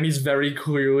then- question and he's very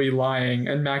clearly lying,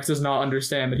 and Max does not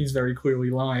understand that he's very clearly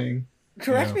lying.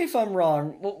 Correct me if I'm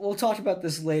wrong. We'll talk about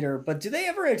this later, but do they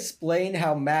ever explain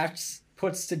how Max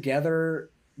puts together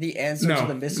the answer No. to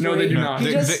the mystery? No, they do No, not.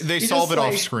 they he solve just, it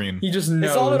off like, screen. He just They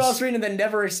knows. solve it off screen and then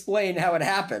never explain how it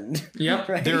happened. Yep.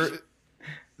 Right?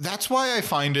 That's why I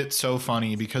find it so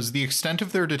funny, because the extent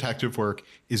of their detective work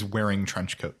is wearing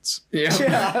trench coats. Yeah.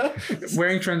 Yeah.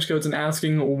 Wearing trench coats and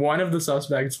asking one of the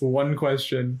suspects one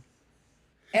question.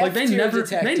 Like they F-tier never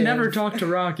detective. talk to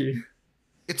Rocky.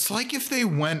 It's like if they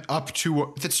went up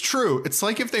to that's true. It's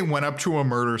like if they went up to a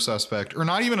murder suspect, or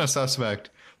not even a suspect,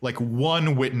 like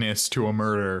one witness to a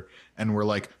murder, and were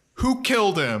like, "Who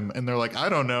killed him?" And they're like, "I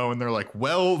don't know." And they're like,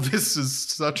 "Well, this is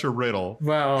such a riddle."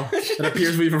 Well, it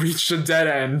appears we've reached a dead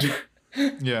end.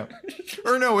 Yeah.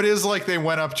 Or no, it is like they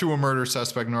went up to a murder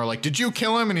suspect and are like, "Did you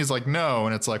kill him?" And he's like, "No."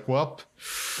 And it's like, "Well,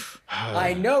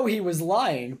 I know he was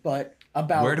lying, but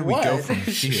about where do we what? go from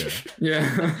here?"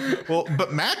 Yeah. Well,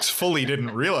 but Max fully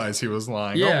didn't realize he was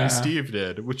lying. Yeah. Only Steve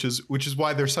did, which is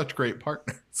why they're such great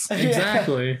partners.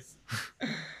 Exactly.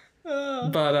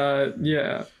 But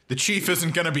yeah. The chief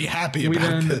isn't going to be happy We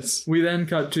about then this.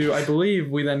 cut to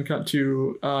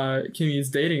Kimmy's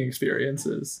dating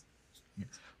experiences.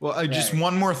 Well, just Right.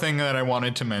 one more thing that I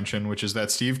wanted to mention, which is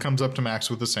that Steve comes up to Max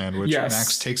with a sandwich. Yes.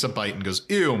 Max takes a bite and goes,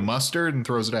 "Ew, mustard," and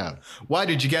throws it out. Why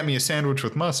did you get me a sandwich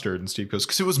with mustard? And Steve goes,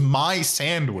 "Because it was my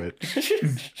sandwich."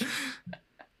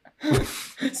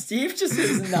 Steve just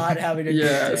is not having a good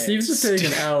Yeah, day. Steve's just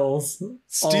taking L's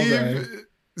all day.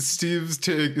 Steve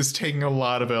is taking a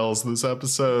lot of L's this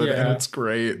episode, and Yeah. it's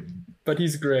great. But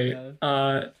he's great.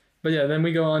 Yeah. But yeah, then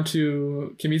we go on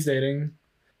to Kimmy's dating.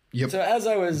 Yep. So as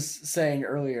I was saying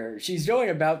earlier, she's going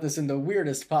about this in the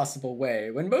weirdest possible way.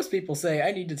 When most people say,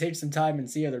 I need to take some time and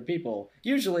see other people,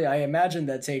 usually I imagine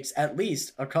that takes at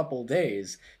least a couple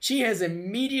days. She has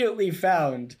immediately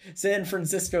found San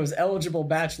Francisco's eligible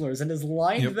bachelors and has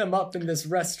lined them up in this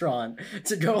restaurant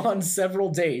to go on several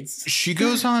dates. She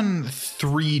goes on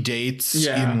 3 dates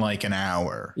Yeah. in like an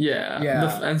hour. Yeah.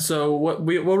 Yeah. And so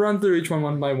we'll run through each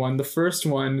one by one. The first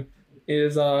one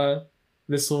is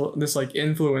this like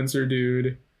influencer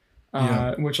dude,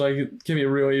 which like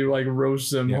Kimmy really like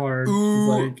roasts him hard. Ooh.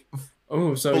 It's like,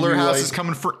 oh, so Fuller you House like, is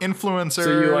coming for influencers.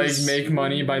 so you like make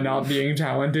money by not being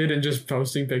talented and just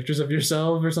posting pictures of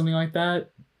yourself or something like that?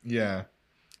 Yeah.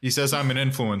 He says, "I'm an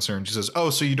influencer." And she says, "Oh,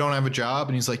 so you don't have a job?"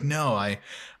 And he's like, "No,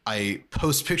 I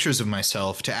post pictures of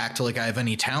myself to act like I have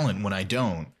any talent when I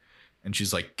don't." And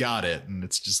she's like, "Got it." And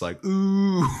it's just like,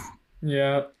 ooh,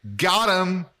 Yeah. got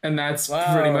him. And that's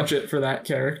Wow. pretty much it for that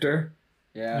character.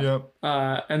 Yeah.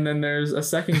 Yep. And then there's a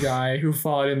second guy who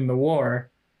fought in the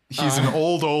war. He's an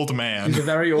old man. He's a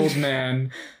very old man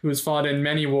who's fought in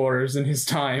many wars in his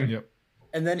time. Yep.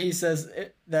 And then he says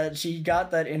that she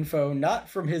got that info not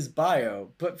from his bio,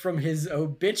 but from his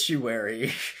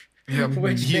obituary, Yep.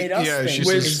 which made us she think,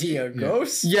 says- is he a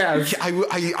ghost? Yeah.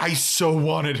 I so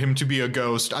wanted him to be a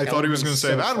ghost. I thought he was would've going to been say,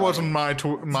 so "That funny."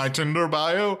 wasn't my Tinder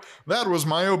bio. That was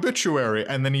my obituary."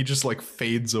 And then he just like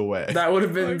fades away. That would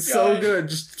have been so gosh. good.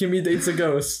 Just Kimmy dates a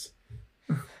ghost.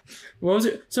 What was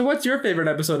it? So what's your favorite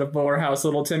episode of Fuller House,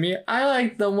 little Timmy? I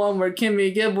like the one where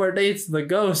Kimmy Gibbler dates the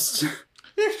ghost.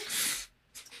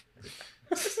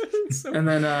 And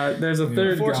then there's a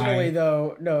third Unfortunately, guy.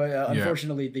 though, no.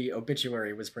 Unfortunately, the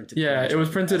obituary was printed. Yeah, it was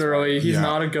printed That's why. early. He's Yeah.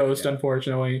 not a ghost,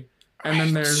 unfortunately. And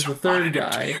then there's the third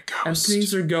guy, and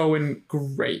things are going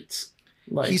great.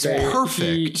 Like He's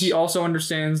perfect. He also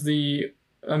understands the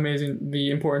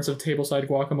importance of tableside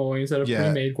guacamole instead of Yeah.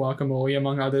 pre-made guacamole,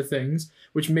 among other things,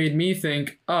 which made me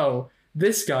think, oh,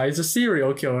 this guy's a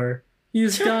serial killer.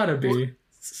 He's gotta be.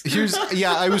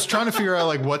 I was trying to figure out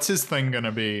like what's his thing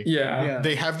gonna be. Yeah. Yeah.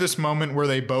 They have this moment where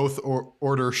they both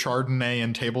order Chardonnay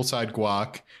and tableside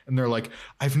guac, and they're like,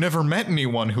 "I've never met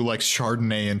anyone who likes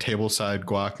Chardonnay and tableside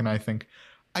guac." And I think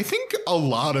a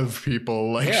lot of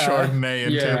people like Yeah. Chardonnay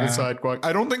and Yeah. tableside guac.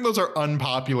 I don't think those are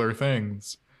unpopular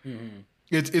things. Mhm.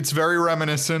 It's very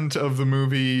reminiscent of the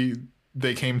movie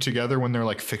They Came Together when they're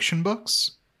like fiction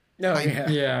books. No, yeah.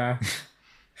 Yeah.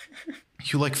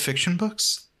 You like fiction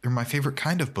books? They're my favorite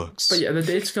kind of books. But yeah, the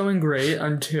date's going great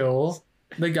until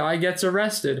the guy gets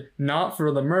arrested. Not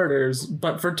for the murders,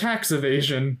 but for tax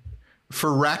evasion. For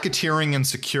racketeering and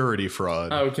security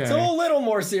fraud. Okay. It's a little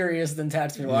more serious than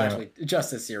tax fraud. Well, Yeah. actually,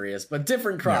 just as serious, but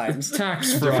different crimes.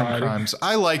 Tax Different fraud. crimes.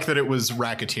 I like that it was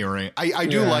racketeering. I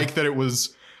do Yeah. like that it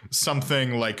was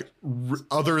something like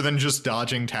other than just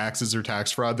dodging taxes or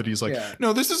tax fraud, that he's like, Yeah.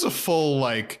 no, this is a full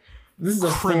like This is a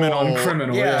Criminal- full-on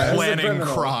criminal. Yeah. Yeah. This is a planning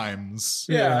criminal. crimes.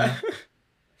 Yeah.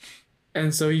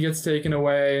 And so he gets taken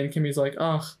away, and Kimmy's like,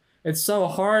 ugh, it's so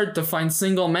hard to find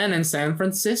single men in San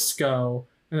Francisco.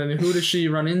 And then who does she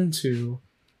run into?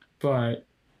 But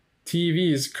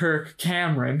TV's Kirk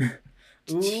Cameron.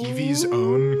 TV's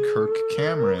own Kirk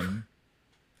Cameron.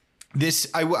 This,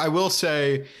 I will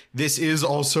say, this is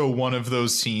also one of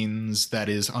those scenes that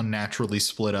is unnaturally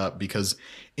split up, because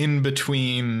in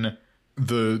between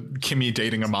the Kimmy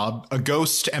dating a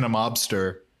ghost and a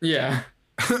mobster, Yeah.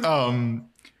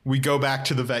 we go back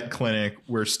to the vet clinic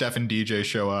where Steph and DJ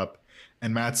show up,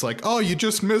 and Matt's like, "Oh, you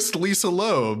just missed Lisa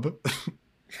Loeb."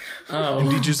 Oh.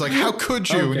 DJ's like, "How could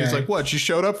you?" And he's Okay. like, "What? She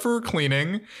showed up for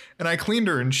cleaning, and I cleaned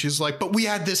her." And she's like, "But we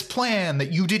had this plan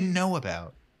that you didn't know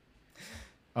about."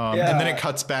 And then it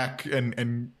cuts back,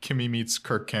 and Kimmy meets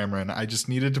Kirk Cameron. I just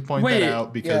needed to point Wait, that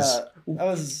out because Yeah, that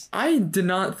was. I did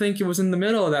not think it was in the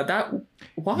middle of that.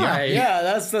 Why? Yeah,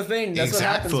 that's the thing. That's what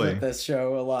happens Exactly. with this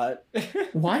show a lot.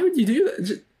 Why would you do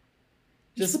that?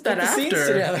 Just put put that the scenes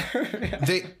after. together. Yeah.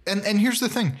 they and here's the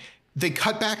thing: they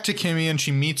cut back to Kimmy, and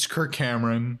she meets Kirk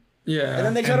Cameron. Yeah. And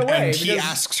then they cut And, away. and he because-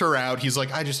 asks her out. He's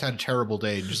like, "I just had a terrible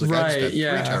date." And she's like, "I just Right, had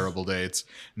yeah. 3 terrible dates."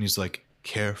 And he's like,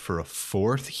 "Care for a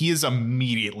 4th?" He is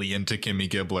immediately into Kimmy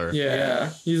Gibbler.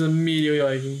 Yeah. He's immediately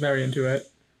like very into it.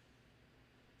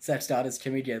 Sex dot is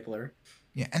Kimmy Gibbler.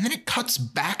 Yeah, and then it cuts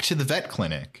back to the vet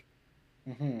clinic.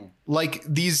 Like,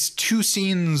 these two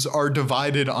scenes are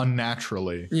divided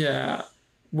unnaturally. Yeah.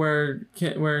 Where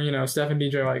Steph and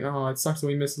DJ are like, oh, it sucks that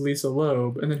we missed Lisa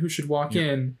Loeb. And then who should walk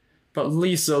in but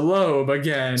Lisa Loeb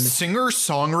again?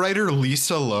 Singer-songwriter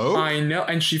Lisa Loeb? I know,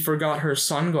 and she forgot her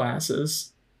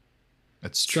sunglasses.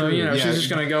 That's true. So, she's just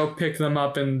going to go pick them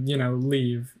up and,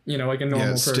 leave, like a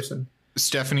normal person.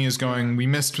 Stephanie is going, we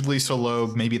missed Lisa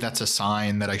Loeb. Maybe that's a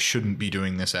sign that I shouldn't be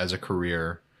doing this as a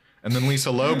career. And then Lisa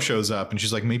Loeb shows up and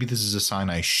she's like, maybe this is a sign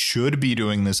I should be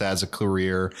doing this as a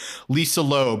career. Lisa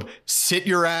Loeb, sit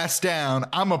your ass down.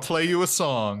 I'm going to play you a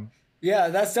song. Yeah,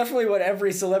 that's definitely what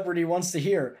every celebrity wants to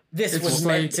hear. This was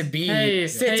meant to be. Hey,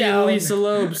 sit down. Lisa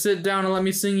Loeb, sit down and let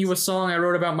me sing you a song I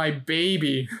wrote about my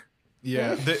baby.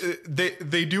 Yeah,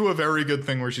 they do a very good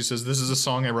thing where she says, this is a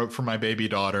song I wrote for my baby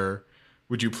daughter.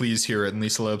 Would you please hear it? And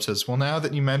Lisa Loeb says, well, now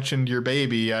that you mentioned your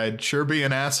baby, I'd sure be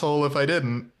an asshole if I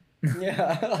didn't.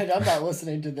 Yeah, I'm not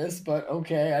listening to this, but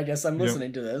okay, I guess I'm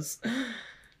listening to this.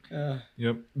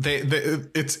 Yep.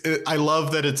 I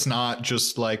love that it's not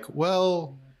just like,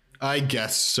 well, I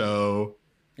guess so.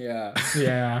 Yeah.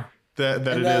 Yeah. That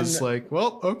it is like,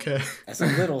 well, okay. As a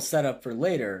little setup for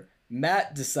later,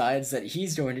 Matt decides that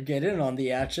he's going to get in on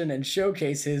the action and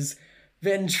showcase his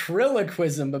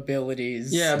ventriloquism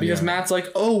abilities. Yeah, because Matt's like,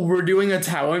 oh, we're doing a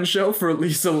talent show for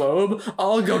Lisa Loeb.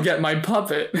 I'll go get my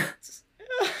puppet.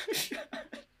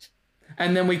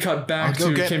 And then we cut back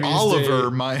to Kimmy's Oliver,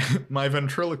 date. my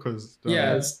ventriloquist.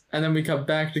 Yes, and then we cut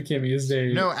back to Kimmy's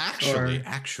date. No,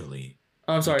 actually.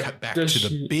 Oh, I'm sorry. Cut back to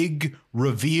the big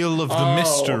reveal of the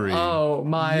mystery. Oh,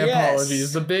 my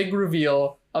apologies. The big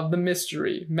reveal of the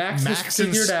mystery. Max has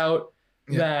figured out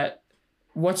that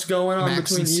what's going on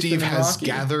Max between and Steve Ethan and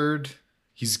Rocky.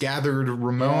 He's gathered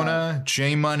Ramona,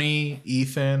 J Money,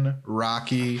 Ethan,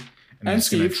 Rocky, and he's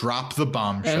going to drop the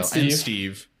bombshell. And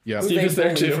Steve. Yeah. Steve is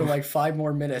there too. For like 5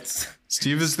 more minutes.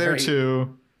 Steve is there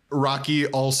too. Rocky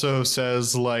also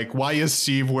says, like, why is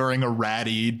Steve wearing a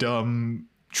ratty, dumb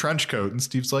trench coat? And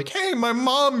Steve's like, hey, my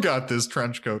mom got this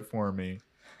trench coat for me.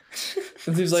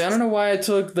 And Steve's like, I don't know why I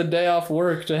took the day off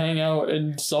work to hang out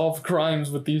and solve crimes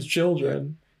with these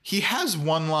children. He has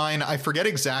one line, I forget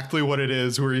exactly what it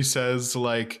is, where he says,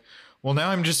 like, well,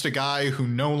 now I'm just a guy who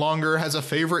no longer has a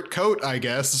favorite coat, I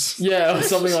guess. Yeah,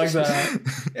 something like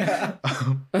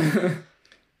that.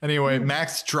 Anyway,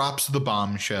 Max drops the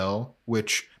bombshell,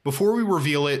 which, before we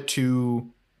reveal it to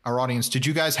our audience, did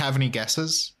you guys have any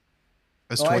guesses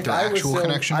as to what their actual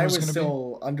connection was going to be? I was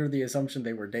still under the assumption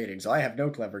they were dating, so I have no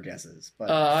clever guesses.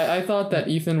 But I thought that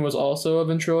Ethan was also a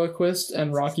ventriloquist,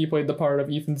 and Rocky played the part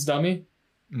of Ethan's dummy.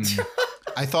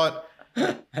 I thought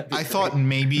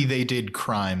maybe they did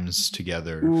crimes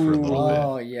together for a little bit.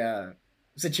 Oh yeah,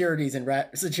 securities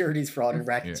fraud and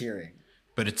racketeering. Yeah.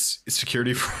 But it's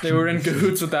security fraud. They were in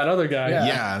cahoots with that other guy.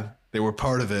 Yeah, they were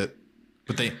part of it,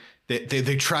 but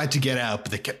they tried to get out,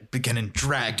 but they kept getting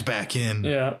dragged back in.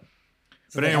 Yeah.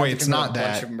 So but anyway, it's not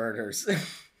that. Bunch of murders.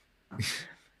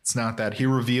 It's not that. He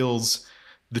reveals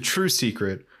the true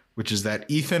secret, which is that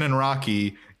Ethan and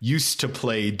Rocky used to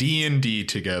play D&D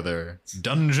together,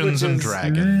 Dungeons and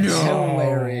Dragons.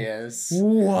 Hilarious.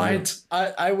 What?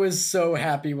 I was so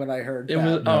happy when I heard it.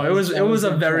 That. It was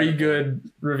a very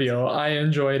good reveal. I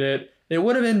enjoyed it. It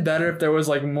would have been better if there was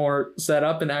like more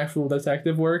setup and actual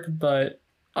detective work, but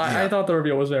I thought the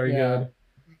reveal was very good.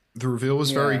 The reveal was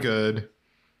very good.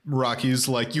 Rocky's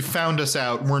like, you found us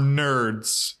out. We're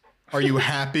nerds. Are you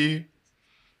happy?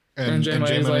 And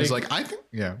J-Money's like, I think,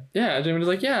 yeah. Yeah, J-Money's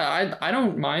like, yeah, I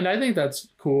don't mind. I think that's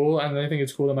cool. And I think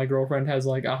it's cool that my girlfriend has,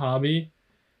 like, a hobby.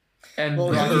 And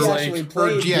Rocky's like,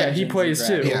 he plays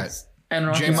too. Yeah. And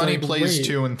Rocky's J-Money like, plays wait.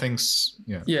 too and thinks,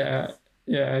 Yeah,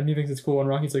 and he thinks it's cool. And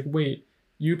Rocky's like, wait,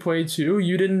 you play too?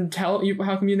 You didn't tell,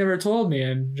 how come you never told me?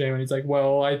 And J-Money's like,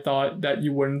 well, I thought that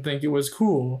you wouldn't think it was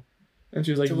cool. And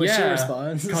she was like,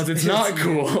 because it's not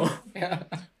cool. Yeah.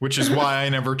 Which is why I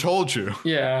never told you.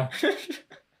 Yeah.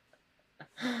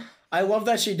 I love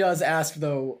that she does ask,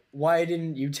 though, why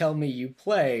didn't you tell me you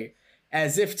play?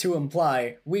 As if to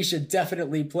imply we should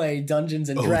definitely play Dungeons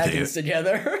and Dragons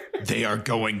together. They are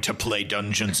going to play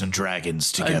Dungeons and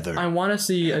Dragons together. I want to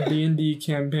see a D&D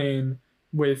campaign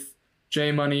with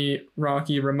J Money,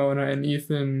 Rocky, Ramona, and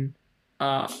Ethan.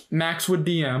 Max would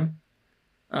DM.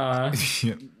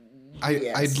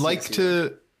 I'd like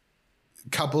to...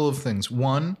 Couple of things.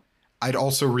 One, I'd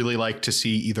also really like to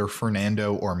see either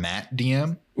Fernando or Matt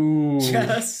DM. Ooh.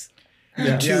 Yes.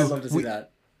 Yeah. I'd love to see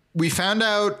that. we found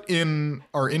out in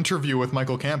our interview with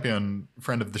Michael Campion,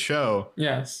 friend of the show,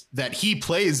 Yes. that he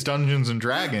plays Dungeons and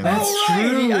Dragons. That's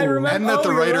true. I remember. And that the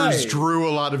you're writers right. drew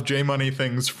a lot of J Money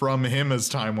things from him as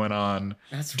time went on.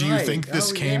 That's Do you right. think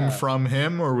this Oh, came yeah. from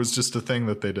him or was just a thing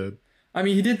that they did? I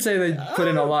mean, he did say they put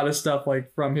in a lot of stuff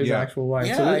like from his Yeah. actual life,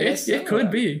 Yeah, so I guess it so. could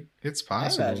be. It's I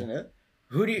possible. imagine it.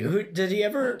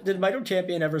 Did Michael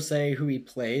Campion ever say who he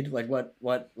played? Like what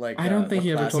like I don't think what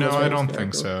he ever class told No, us he what I was? his don't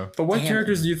think character so. But what Damn.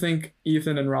 characters do you think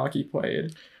Ethan and Rocky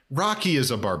played? Rocky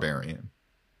is a barbarian.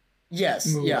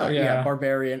 Yes, Ooh, yeah, yeah.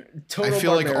 barbarian. Total I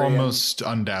feel like barbarian. almost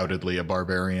undoubtedly a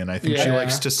barbarian. I think she Yeah.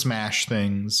 likes to smash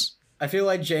things. I feel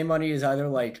like J Money is either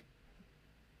like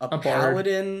a bard.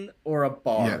 paladin or a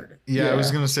bard. Yeah, I was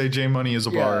Yeah. gonna say J Money is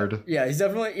a Yeah, bard. Yeah, he's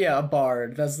definitely a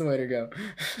bard. That's the way to go.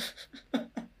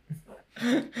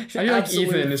 I feel like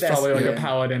Ethan is probably like a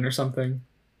paladin or something.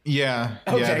 Yeah,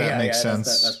 Okay, yeah, that makes sense.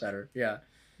 That's better. Yeah,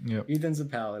 Yep. Ethan's a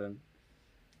paladin.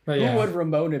 But Who yeah, would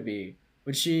Ramona be?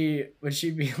 Would she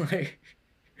be like?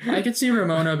 I could see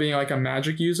Ramona being like a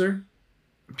magic user.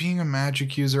 Being a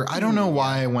magic user, I don't know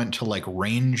why I went to like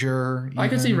Ranger. I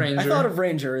could see even. Ranger. I thought of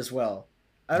Ranger as well.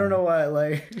 I don't know why.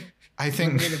 Like, I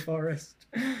living think. in the forest.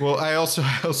 Well, I also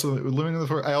living in the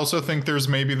forest. I also think there's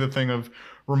maybe the thing of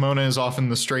Ramona is often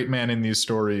the straight man in these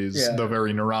stories, Yeah. the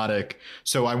very neurotic.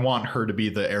 So I want her to be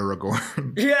the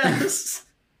Aragorn. Yes.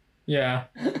 Yeah.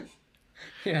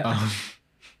 Yeah.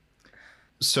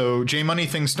 So J Money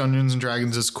thinks Dungeons and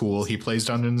Dragons is cool. He plays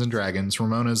Dungeons and Dragons.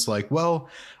 Ramona's like, well,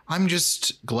 I'm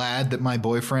just glad that my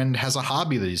boyfriend has a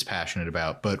hobby that he's passionate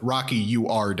about. But Rocky, you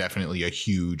are definitely a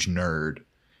huge nerd.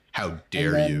 How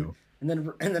dare then- you? And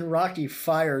then Rocky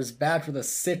fires back with a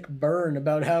sick burn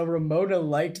about how Ramona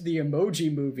liked the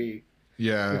Emoji Movie.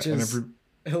 Yeah, Which and is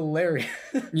hilarious.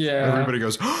 Yeah. everybody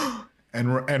goes,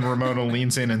 and Ramona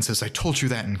leans in and says, I told you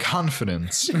that in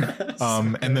confidence.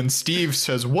 And then Steve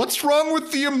says, what's wrong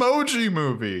with the Emoji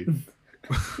Movie?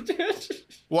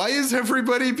 Why is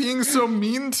everybody being so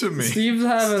mean to me? Steve's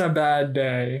having a bad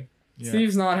day. Yeah.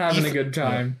 Steve's not having a good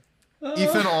time.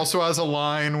 Ethan also has a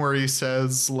line where he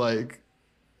says, like,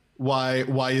 why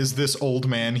is this old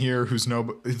man here who's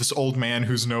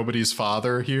nobody's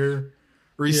father here?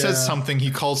 Or he Yeah. says something,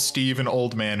 he calls Steve an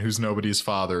old man who's nobody's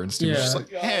father, and Steve's Yeah. just like,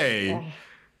 hey.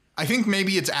 I think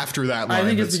maybe it's after that I line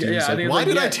think that it's- Steve's yeah, I like, think it's why like,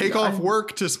 did I yeah, take off I-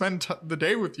 work to spend the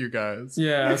day with you guys?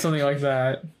 Yeah, something like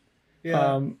that.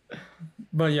 Yeah.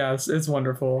 But yeah, it's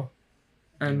wonderful.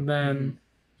 And then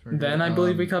I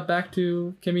believe we cut back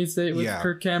to Kimmy's date with yeah.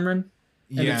 Kirk Cameron.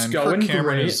 And Yeah, it's and going Kirk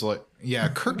Cameron great. is like,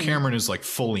 Kirk Cameron is like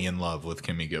fully in love with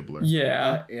Kimmy Gibbler.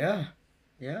 Yeah.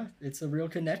 Yeah. It's a real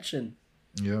connection.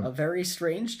 Yeah. A very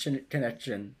strange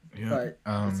connection. Yeah. But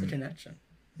it's a connection.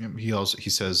 He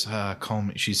says, call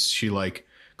me. She like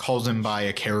calls him by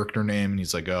a character name, and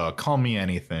he's like, call me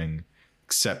anything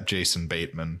except Jason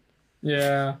Bateman.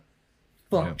 Yeah.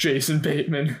 Fuck Yeah. Jason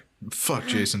Bateman. Fuck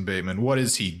Jason Bateman. What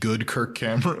is he? Good Kirk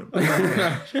Cameron?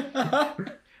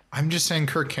 I'm just saying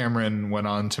Kirk Cameron went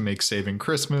on to make Saving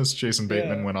Christmas. Jason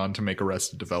Bateman Yeah. went on to make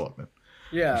Arrested Development.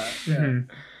 Yeah.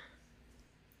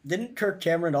 Didn't Kirk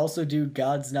Cameron also do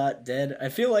God's Not Dead? I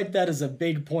feel like that is a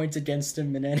big point against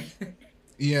him in anything.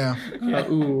 Yeah.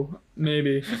 Ooh,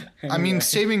 maybe. I mean,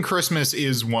 Saving Christmas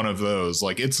is one of those.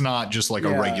 Like, it's not just like a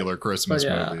Yeah. regular But Christmas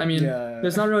yeah, movie. I mean, Yeah.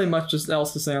 there's not really much just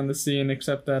else to say on the scene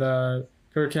except that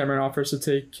Kirk Cameron offers to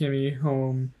take Kimmy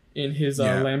home in his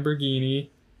Yeah. Lamborghini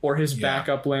or his Yeah.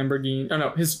 backup Lamborghini. Oh no,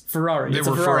 his Ferrari. They It's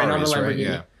a were Ferrari, not a Ferraris, right? Lamborghini.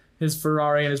 Yeah. His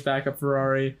Ferrari and his backup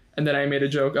Ferrari. And then I made a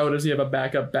joke, oh, does he have a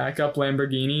backup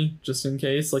Lamborghini just in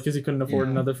case? Like, because he couldn't afford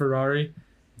Yeah. another Ferrari.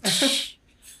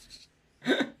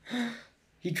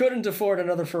 He couldn't afford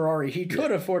another Ferrari. He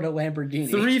could afford a Lamborghini.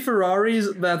 3 Ferraris,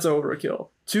 that's overkill.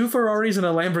 2 Ferraris and a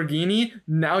Lamborghini,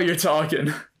 now you're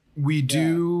talking. We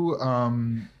do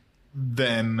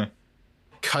then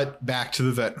cut back to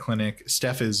the vet clinic.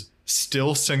 Steph is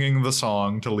still singing the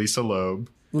song to Lisa Loeb.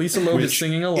 Lisa Loeb is Which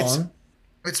singing along.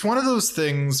 It's one of those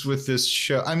things with this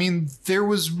show. I mean, there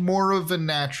was more of a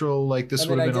natural, like, this I mean,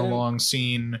 would have I been a didn't- long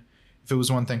scene if it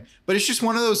was one thing. But it's just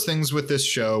one of those things with this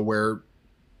show where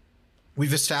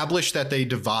we've established that they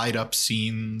divide up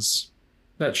scenes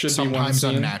That should be one sometimes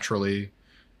scene. unnaturally.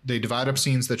 They divide up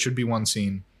scenes that should be one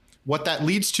scene. What that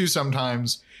leads to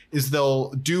sometimes is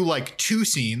they'll do like 2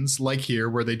 scenes, like here,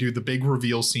 where they do the big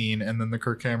reveal scene and then the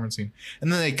Kirk Cameron scene.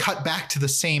 And then they cut back to the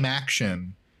same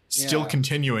action, still Yeah.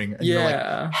 continuing. And you're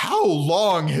Yeah. like, how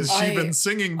long has she I- been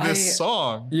singing this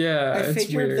song? Yeah, I it's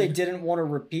figured weird. they didn't want to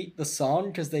repeat the song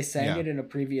because they sang Yeah. it in a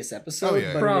previous episode. Oh,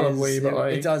 yeah. But Probably, it but,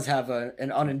 like- it does have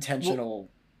an unintentional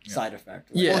side effect.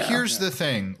 Yeah. Well, here's the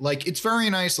thing. Like, it's very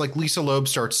nice. Like, Lisa Loeb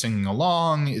starts singing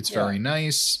along. It's very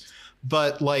nice.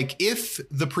 But like, if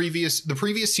the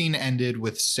previous scene ended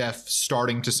with Steph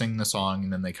starting to sing the song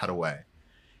and then they cut away.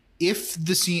 If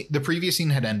the previous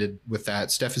scene had ended with that,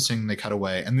 Steph is singing, they cut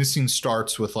away, and this scene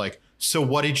starts with like, so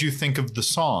what did you think of the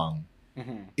song?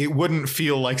 It wouldn't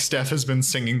feel like Steph has been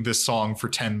singing this song for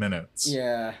 10 minutes.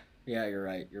 Yeah, you're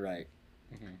right.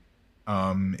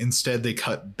 Instead, they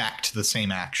cut back to the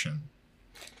same action.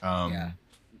 Yeah.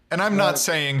 And I'm not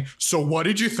saying, so what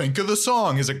did you think of the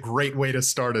song is a great way to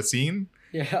start a scene.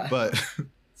 Yeah. But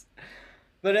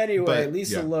anyway,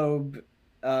 Lisa Loeb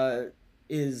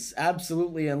is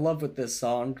absolutely in love with this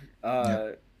song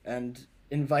and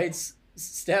invites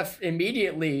Steph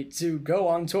immediately to go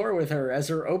on tour with her as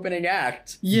her opening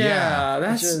act.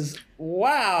 Yeah, Which is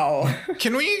wow.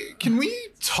 Can we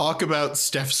talk about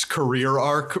Steph's career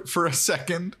arc for a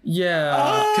second?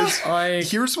 Yeah, Because like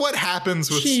here's what happens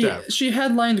with Steph. she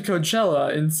headlined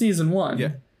Coachella in season 1.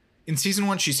 Yeah. In season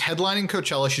 1, she's headlining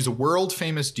Coachella. She's a world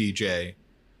famous DJ.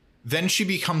 Then she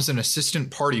becomes an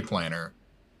assistant party planner.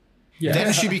 Yeah.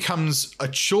 Then she becomes a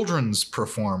children's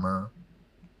performer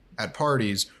at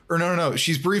parties. Or no.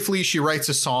 She writes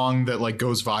a song that like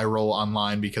goes viral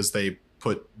online because they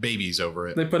put babies over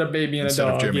it. They put a baby and a Instead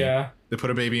of dog. Jimmy. Yeah. They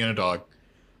put a baby and a dog.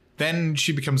 Then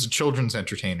she becomes a children's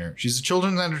entertainer. She's a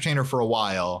children's entertainer for a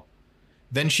while.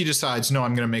 Then she decides, no,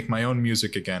 I'm going to make my own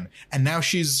music again. And now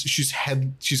she's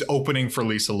opening for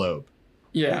Lisa Loeb.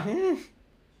 Yeah.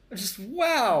 Just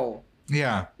wow.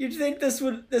 Yeah. You'd think this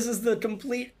is the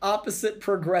complete opposite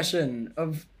progression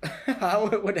of how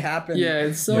it would happen. Yeah,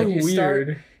 it's so When you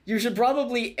weird. You should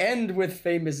probably end with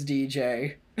famous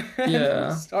DJ.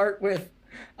 Yeah. Start with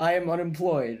I am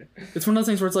unemployed. It's one of those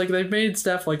things where it's like they've made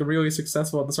Steph like really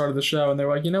successful at the start of the show, and they're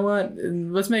like, you know what?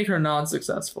 Let's make her not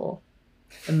successful,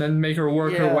 and then make her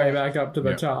work her way back up to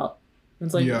the top.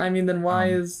 It's like, I mean, then why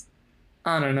is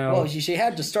I don't know. Well, she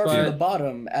had to start from the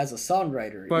bottom as a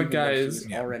songwriter. But guys,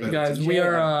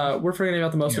 we're forgetting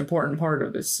about the most important part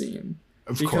of this scene.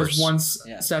 Because once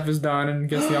Steph is done and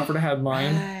gets the offer to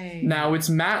headline, now it's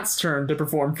Matt's turn to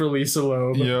perform for Lisa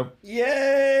Loeb. Yep.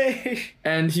 Yay!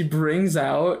 And he brings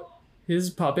out his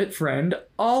puppet friend,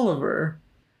 Oliver.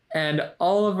 And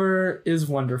Oliver is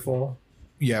wonderful.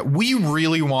 Yeah, we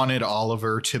really wanted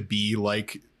Oliver to be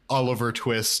like Oliver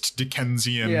Twist,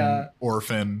 Dickensian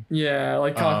orphan. Yeah,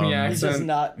 like Cockney accent. He's just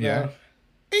not. Yeah.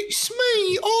 It's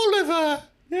me, Oliver.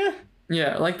 Yeah.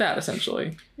 Yeah, like that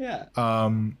essentially. Yeah.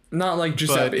 Not like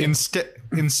Giuseppe. But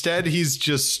instead he's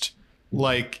just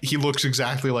like he looks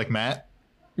exactly like Matt.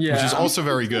 Yeah. Which is also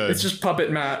very good. It's just Puppet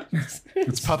Matt.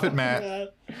 It's Puppet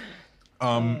Matt.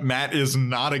 Matt is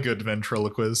not a good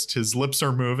ventriloquist. His lips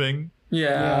are moving.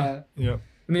 Yeah. Yep.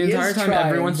 And the entire time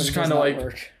everyone's just kind of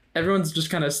like everyone's just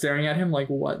kind of staring at him like,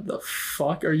 what the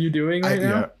fuck are you doing right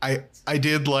now? I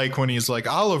did like when he's like,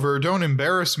 Oliver, don't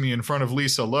embarrass me in front of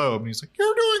Lisa Loeb. And he's like,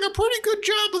 you're doing a pretty good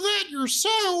job of that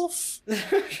yourself.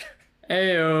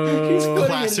 Ayo.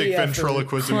 Classic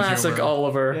ventriloquism Classic humor.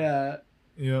 Oliver. Yeah.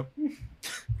 Yep.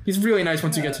 He's really nice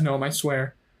once you get to know him, I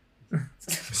swear.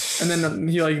 And then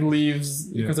he like leaves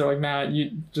because they're like, Matt,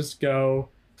 you just go.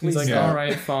 He's like, all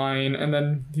right, fine. And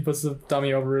then he puts the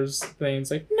dummy over his thing. He's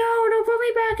like, no, don't put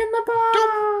me back in the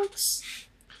box.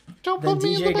 Don't Then put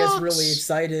me in DJ the box. gets really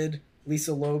excited.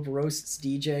 Lisa Loeb roasts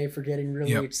DJ for getting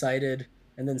really excited.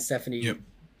 And then Stephanie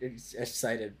is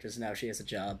excited because now she has a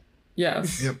job.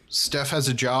 Yes. Yep. Steph has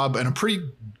a job and a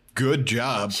pretty good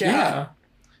job. Yeah.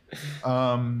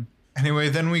 Anyway,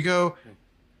 then we go,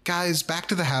 guys, back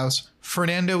to the house.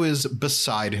 Fernando is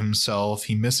beside himself.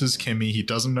 He misses Kimmy. He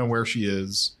doesn't know where she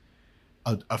is.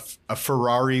 A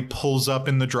Ferrari pulls up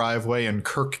in the driveway and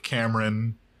Kirk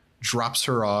Cameron drops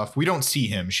her off. We don't see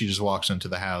him. She just walks into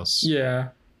the house. Yeah.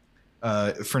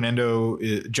 Fernando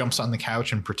jumps on the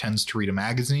couch and pretends to read a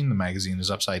magazine. The magazine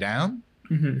is upside down,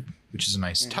 which is a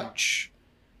nice touch.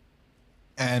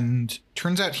 And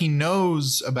turns out he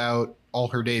knows about all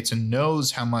her dates and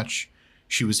knows how much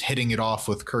she was hitting it off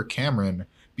with Kirk Cameron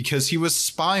because he was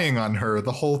spying on her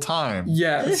the whole time.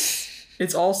 Yes.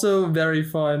 It's also very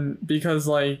fun because,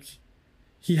 like,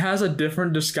 he has a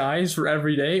different disguise for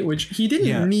every date, which he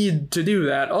didn't need to do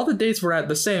that. All the dates were at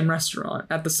the same restaurant,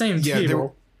 at the same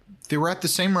table. They were at the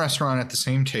same restaurant, at the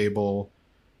same table.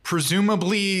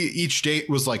 Presumably, each date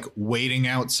was, like, waiting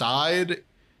outside.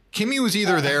 Kimmy was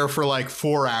either there for, like,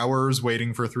 4 hours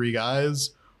waiting for 3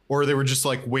 guys, or they were just,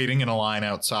 like, waiting in a line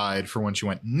outside for when she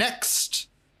went next.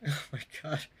 Oh, my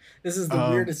God. This is the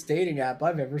weirdest dating app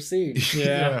I've ever seen.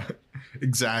 Yeah.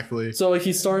 Exactly. So like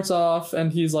he starts off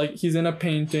and he's in a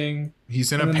painting.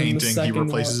 He's in a painting. He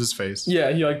replaces his face.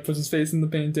 Yeah, he like puts his face in the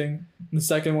painting. In the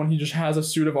second one, he just has a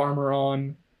suit of armor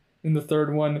on. In the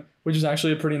third one, which is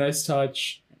actually a pretty nice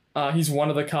touch, he's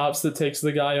one of the cops that takes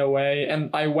the guy away.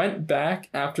 And I went back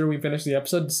after we finished the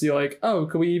episode to see like, oh,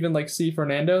 could we even like see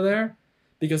Fernando there?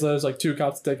 Because there's like two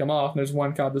cops to take him off, and there's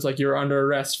one cop that's like, you're under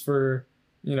arrest for,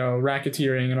 you know,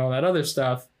 racketeering and all that other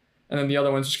stuff. And then the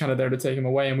other one's just kind of there to take him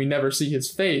away, and we never see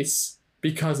his face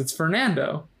because it's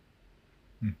Fernando.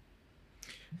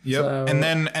 Yep. So,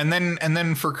 and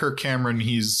then for Kirk Cameron,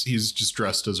 he's just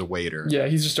dressed as a waiter. Yeah,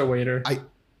 he's just a waiter.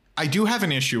 I do have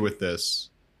an issue with this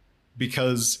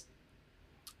because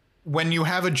when you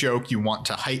have a joke, you want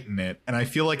to heighten it, and I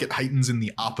feel like it heightens in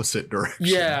the opposite direction.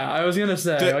 Yeah, I was gonna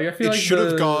say. Like, I feel it like should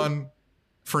have gone.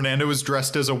 Fernando is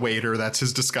dressed as a waiter. That's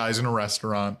his disguise in a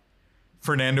restaurant.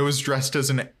 Fernando is dressed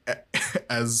as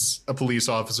a police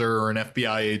officer or an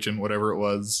FBI agent, whatever it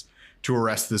was, to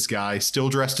arrest this guy. Still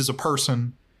dressed as a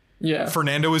person. Yeah.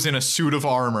 Fernando is in a suit of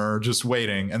armor, just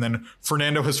waiting, and then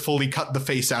Fernando has fully cut the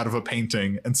face out of a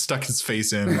painting and stuck his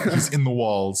face in. He's in the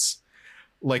walls.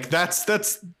 Like that's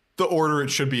the order it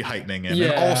should be heightening in.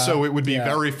 Yeah. And also, it would be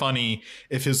very funny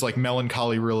if his like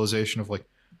melancholy realization of like,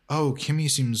 oh, Kimmy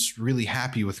seems really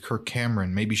happy with Kirk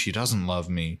Cameron. Maybe she doesn't love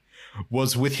me.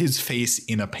 Was with his face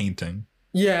in a painting.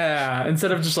 Yeah,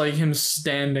 instead of just like him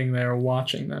standing there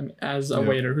watching them as a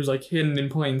waiter who's like hidden in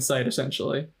plain sight,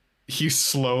 essentially. He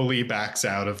slowly backs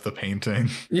out of the painting.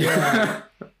 Yeah.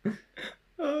 Oh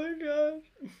my god.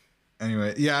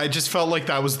 Anyway, yeah, I just felt like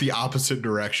that was the opposite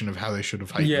direction of how they should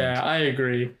have heightened. Yeah, I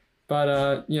agree.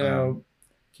 But, you know,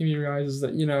 Kimmy realizes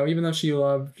that, you know, even though she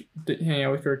loved hanging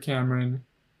out with Kirk Cameron,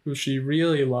 who she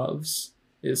really loves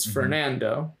is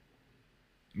Fernando.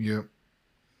 Yep.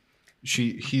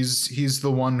 He's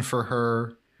the one for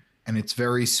her, and it's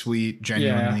very sweet,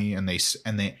 genuinely, and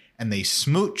they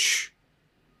smooch.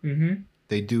 Mm-hmm.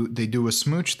 They do a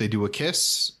smooch, they do a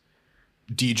kiss.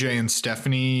 DJ and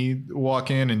Stephanie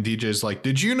walk in, and DJ's like,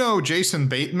 "Did you know Jason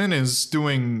Bateman is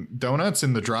doing donuts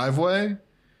in the driveway?"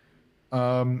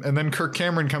 And then Kirk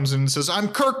Cameron comes in and says, "I'm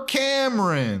Kirk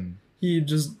Cameron." He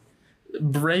just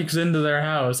breaks into their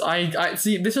house. I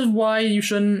see. This is why you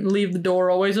shouldn't leave the door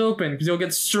always open, because you'll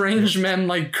get strange men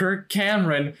like Kirk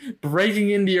Cameron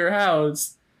breaking into your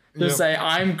house to say,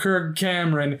 "I'm Kirk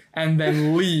Cameron," and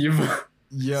then leave.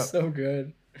 Yeah, so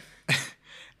good.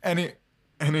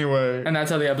 Anyway, and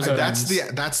that's how the episode ends.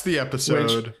 That's the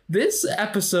episode. Which, this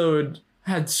episode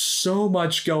had so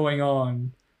much going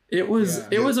on. It was a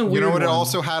weird one. You know what? It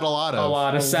also had a lot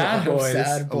of sad boys.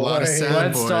 A lot of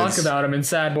sad boys. Let's talk about them in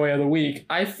Sad Boy of the Week.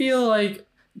 I feel like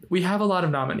we have a lot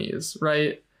of nominees,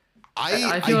 right?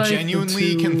 I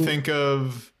genuinely can think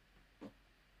of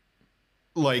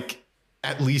like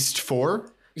at least 4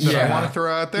 that I want to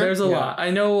throw out there. There's a lot. I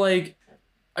know, like,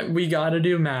 we got to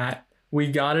do Matt. We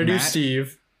got to do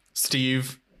Steve.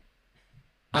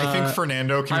 I think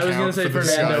Fernando can count. I was going to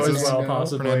say Fernando as well,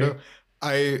 possibly. Fernando.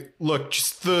 I look,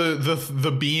 just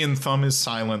the B and thumb is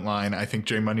silent line. I think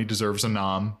J Money deserves a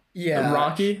nom. Yeah.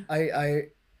 Rocky? I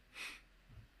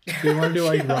Do you want to do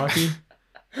like Rocky?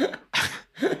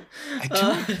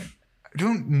 I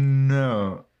don't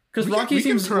know. Because Rocky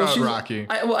seems throw out Rocky.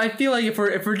 I feel like if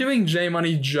we're doing J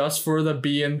Money just for the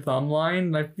B and thumb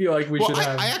line, I feel like we should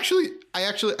have.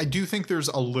 I do think there's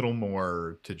a little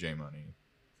more to J Money.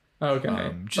 Okay,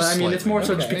 but I mean, it's more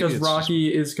so just because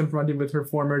Rocky is confronted with her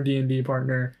former D&D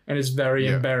partner and is very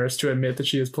embarrassed to admit that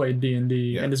she has played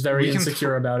D&D and is very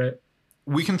insecure about it.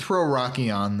 We can throw Rocky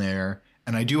on there,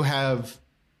 and I do have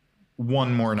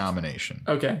one more nomination.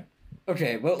 Okay,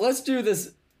 well, let's do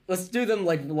this. Let's do them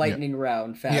like lightning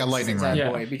round fast. Yeah, lightning round.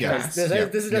 Boy, because this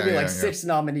is gonna be like 6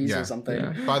 nominees or something.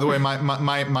 Yeah. By the way,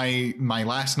 my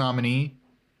last nominee,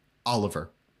 Oliver.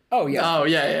 Oh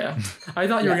yeah. I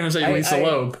thought you were gonna say Lisa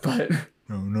Loeb, but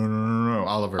no,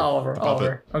 Oliver.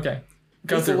 Oliver. Okay,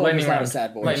 go through lightning round.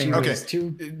 Sad boy. Lightning round.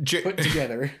 Two put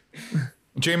together.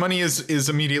 J Money is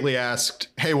immediately asked,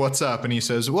 "Hey, what's up?" And he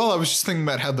says, "Well, I was just thinking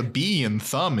about how the B in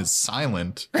thumb is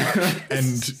silent."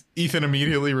 And Ethan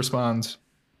immediately responds,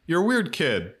 "You're a weird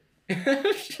kid."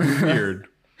 Weird.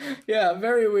 Yeah,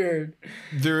 very weird.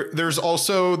 There's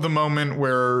also the moment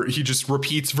where he just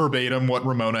repeats verbatim what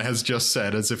Ramona has just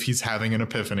said as if he's having an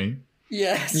epiphany.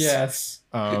 Yes.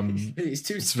 He's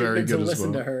too stupid to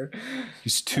listen to her.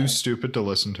 He's too stupid to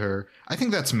listen to her. I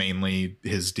think that's mainly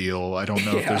his deal. I don't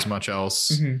know if there's much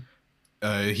else.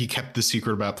 Mm-hmm. He kept the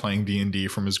secret about playing D&D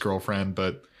from his girlfriend,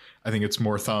 but I think it's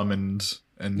more thumb and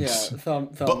thumb.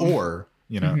 But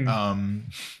you know,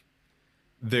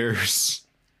 there's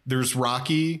There's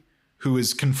Rocky, who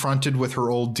is confronted with her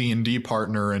old D&D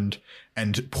partner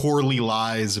and poorly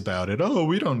lies about it. Oh,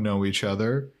 we don't know each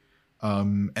other.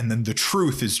 And then the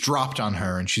truth is dropped on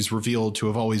her, and she's revealed to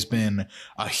have always been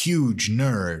a huge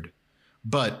nerd.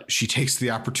 But she takes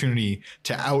the opportunity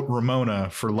to out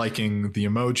Ramona for liking the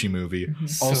Emoji Movie.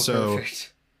 So Also,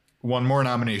 perfect. one more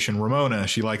nomination. Ramona,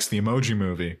 she likes the Emoji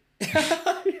Movie.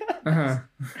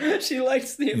 She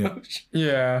likes the emoji.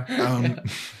 Yeah.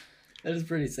 That is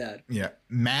pretty sad. Yeah.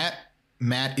 Matt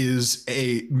is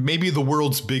maybe the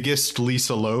world's biggest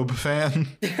Lisa Loeb fan.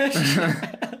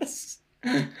 Yes.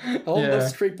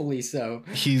 Almost creepily so.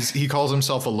 He calls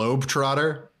himself a Loeb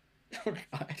trotter. Oh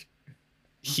God.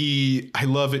 I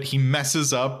love it. He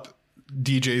messes up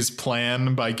DJ's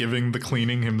plan by giving the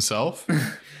cleaning himself.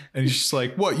 And he's just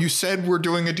like, what? You said we're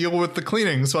doing a deal with the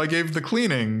cleaning, so I gave the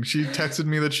cleaning. She texted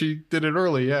me that she did it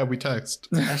early. Yeah, we text.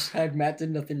 Hashtag Matt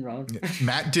did nothing wrong.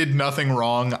 Matt did nothing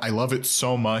wrong. I love it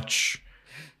so much.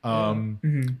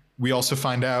 We also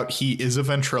find out he is a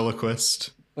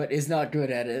ventriloquist. But is not good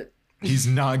at it. He's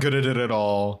not good at it at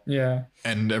all. Yeah.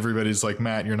 And everybody's like,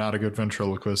 Matt, you're not a good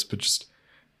ventriloquist. But just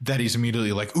that he's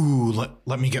immediately like, ooh,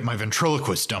 let me get my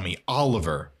ventriloquist dummy,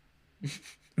 Oliver.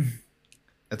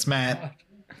 That's Matt.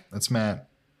 That's Matt.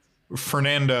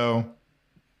 Fernando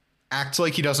acts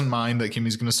like he doesn't mind that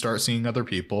Kimmy's going to start seeing other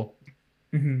people,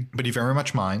 but he very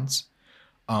much minds.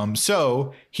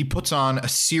 So he puts on a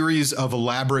series of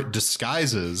elaborate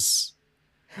disguises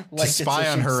Like to spy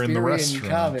on her in the Shakespearean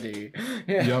restaurant. comedy.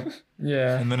 Yeah. Yep.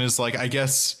 Yeah. And then is like, I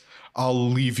guess I'll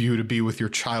leave you to be with your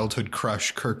childhood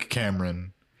crush, Kirk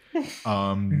Cameron.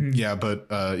 Yeah, but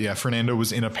Fernando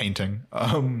was in a painting.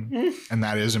 And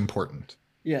that is important.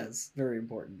 Yes, very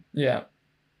important. Yeah.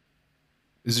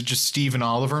 Is it just Steve and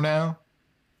Oliver now?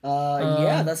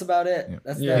 Yeah, that's about it.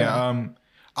 That's them.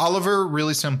 Oliver,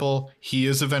 really simple. He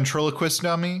is a ventriloquist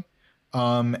dummy.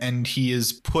 And he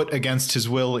is put against his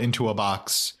will into a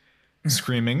box,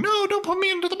 screaming, "No, don't put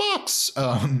me into the box."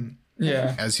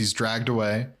 As he's dragged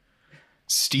away.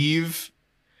 Steve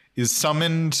is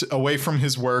summoned away from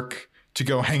his work to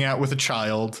go hang out with a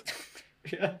child.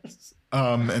 Yes.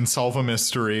 And solve a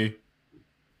mystery.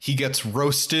 He gets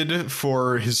roasted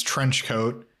for his trench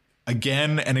coat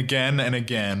again and again and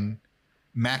again.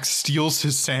 Max steals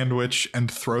his sandwich and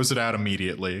throws it out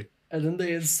immediately. And then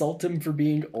they insult him for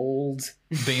being old.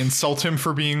 They insult him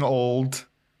for being old.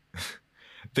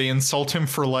 They insult him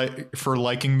for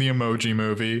liking the Emoji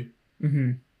Movie.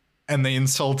 And they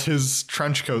insult his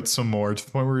trench coat some more to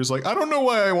the point where he's like, I don't know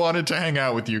why I wanted to hang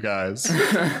out with you guys.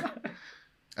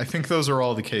 I think those are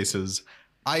all the cases.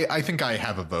 I think I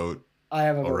have a vote. I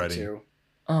have a already. vote too.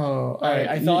 Oh,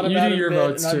 I thought you about do it your a bit,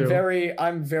 votes and too.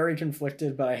 I'm very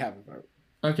conflicted, but I have a vote.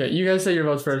 Okay, you guys say your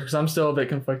votes first because I'm still a bit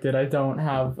conflicted. I don't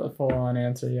have a full-on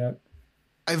answer yet.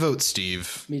 I vote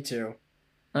Steve. Me too.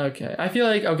 Okay, I feel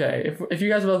like, if you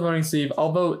guys are both voting Steve,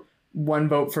 I'll vote one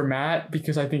vote for Matt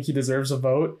because I think he deserves a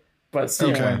vote, but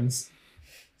Steve wins.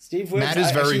 Steve wins. Matt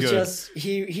is very good.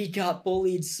 He got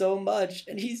bullied so much,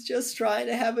 and he's just trying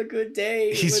to have a good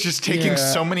day. He's just taking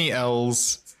so many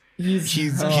L's.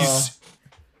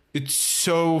 It's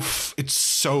so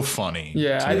funny.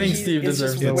 Yeah, I think Steve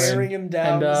deserves the win. It's wearing him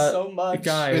down so much.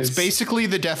 Guys, it's basically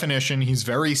the definition. He's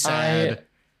very sad.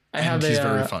 He's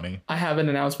very funny. I have an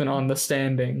announcement on the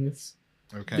standings.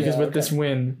 Okay. Because with this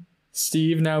win,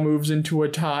 Steve now moves into a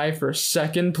tie for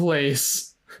second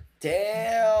place.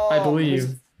 Damn. I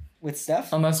believe. With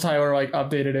Steph? Unless Tyler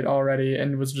updated it already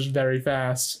and was just very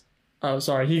fast. Oh,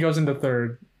 sorry. He goes into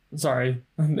third. Sorry.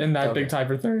 In that big tie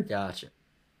for third. Gotcha.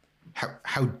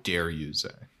 How dare you,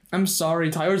 Zach? I'm sorry.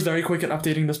 Tyler's very quick at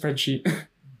updating the spreadsheet.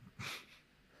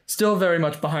 Still very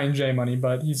much behind J Money,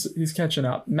 but he's catching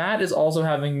up. Matt is also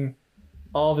having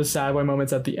all of his sad boy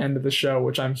moments at the end of the show,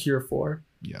 which I'm here for.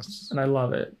 Yes. And I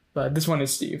love it. But this one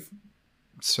is Steve.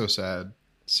 So sad.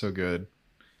 So good.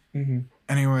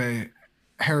 Anyway,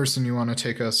 Harrison, you want to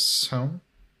take us home?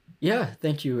 Yeah,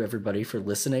 thank you everybody for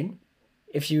listening.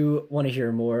 If you want to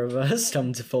hear more of us,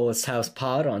 come to Fullest House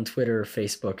Pod on Twitter,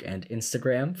 Facebook, and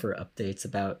Instagram for updates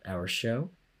about our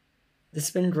show. This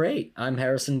has been great. I'm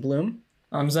Harrison Bloom.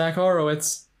 I'm Zach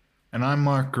Horowitz. And I'm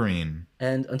Mark Green.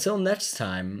 And until next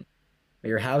time, may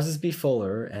your houses be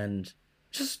fuller, and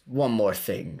just one more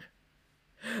thing.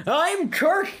 I'm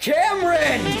Kirk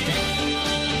Cameron!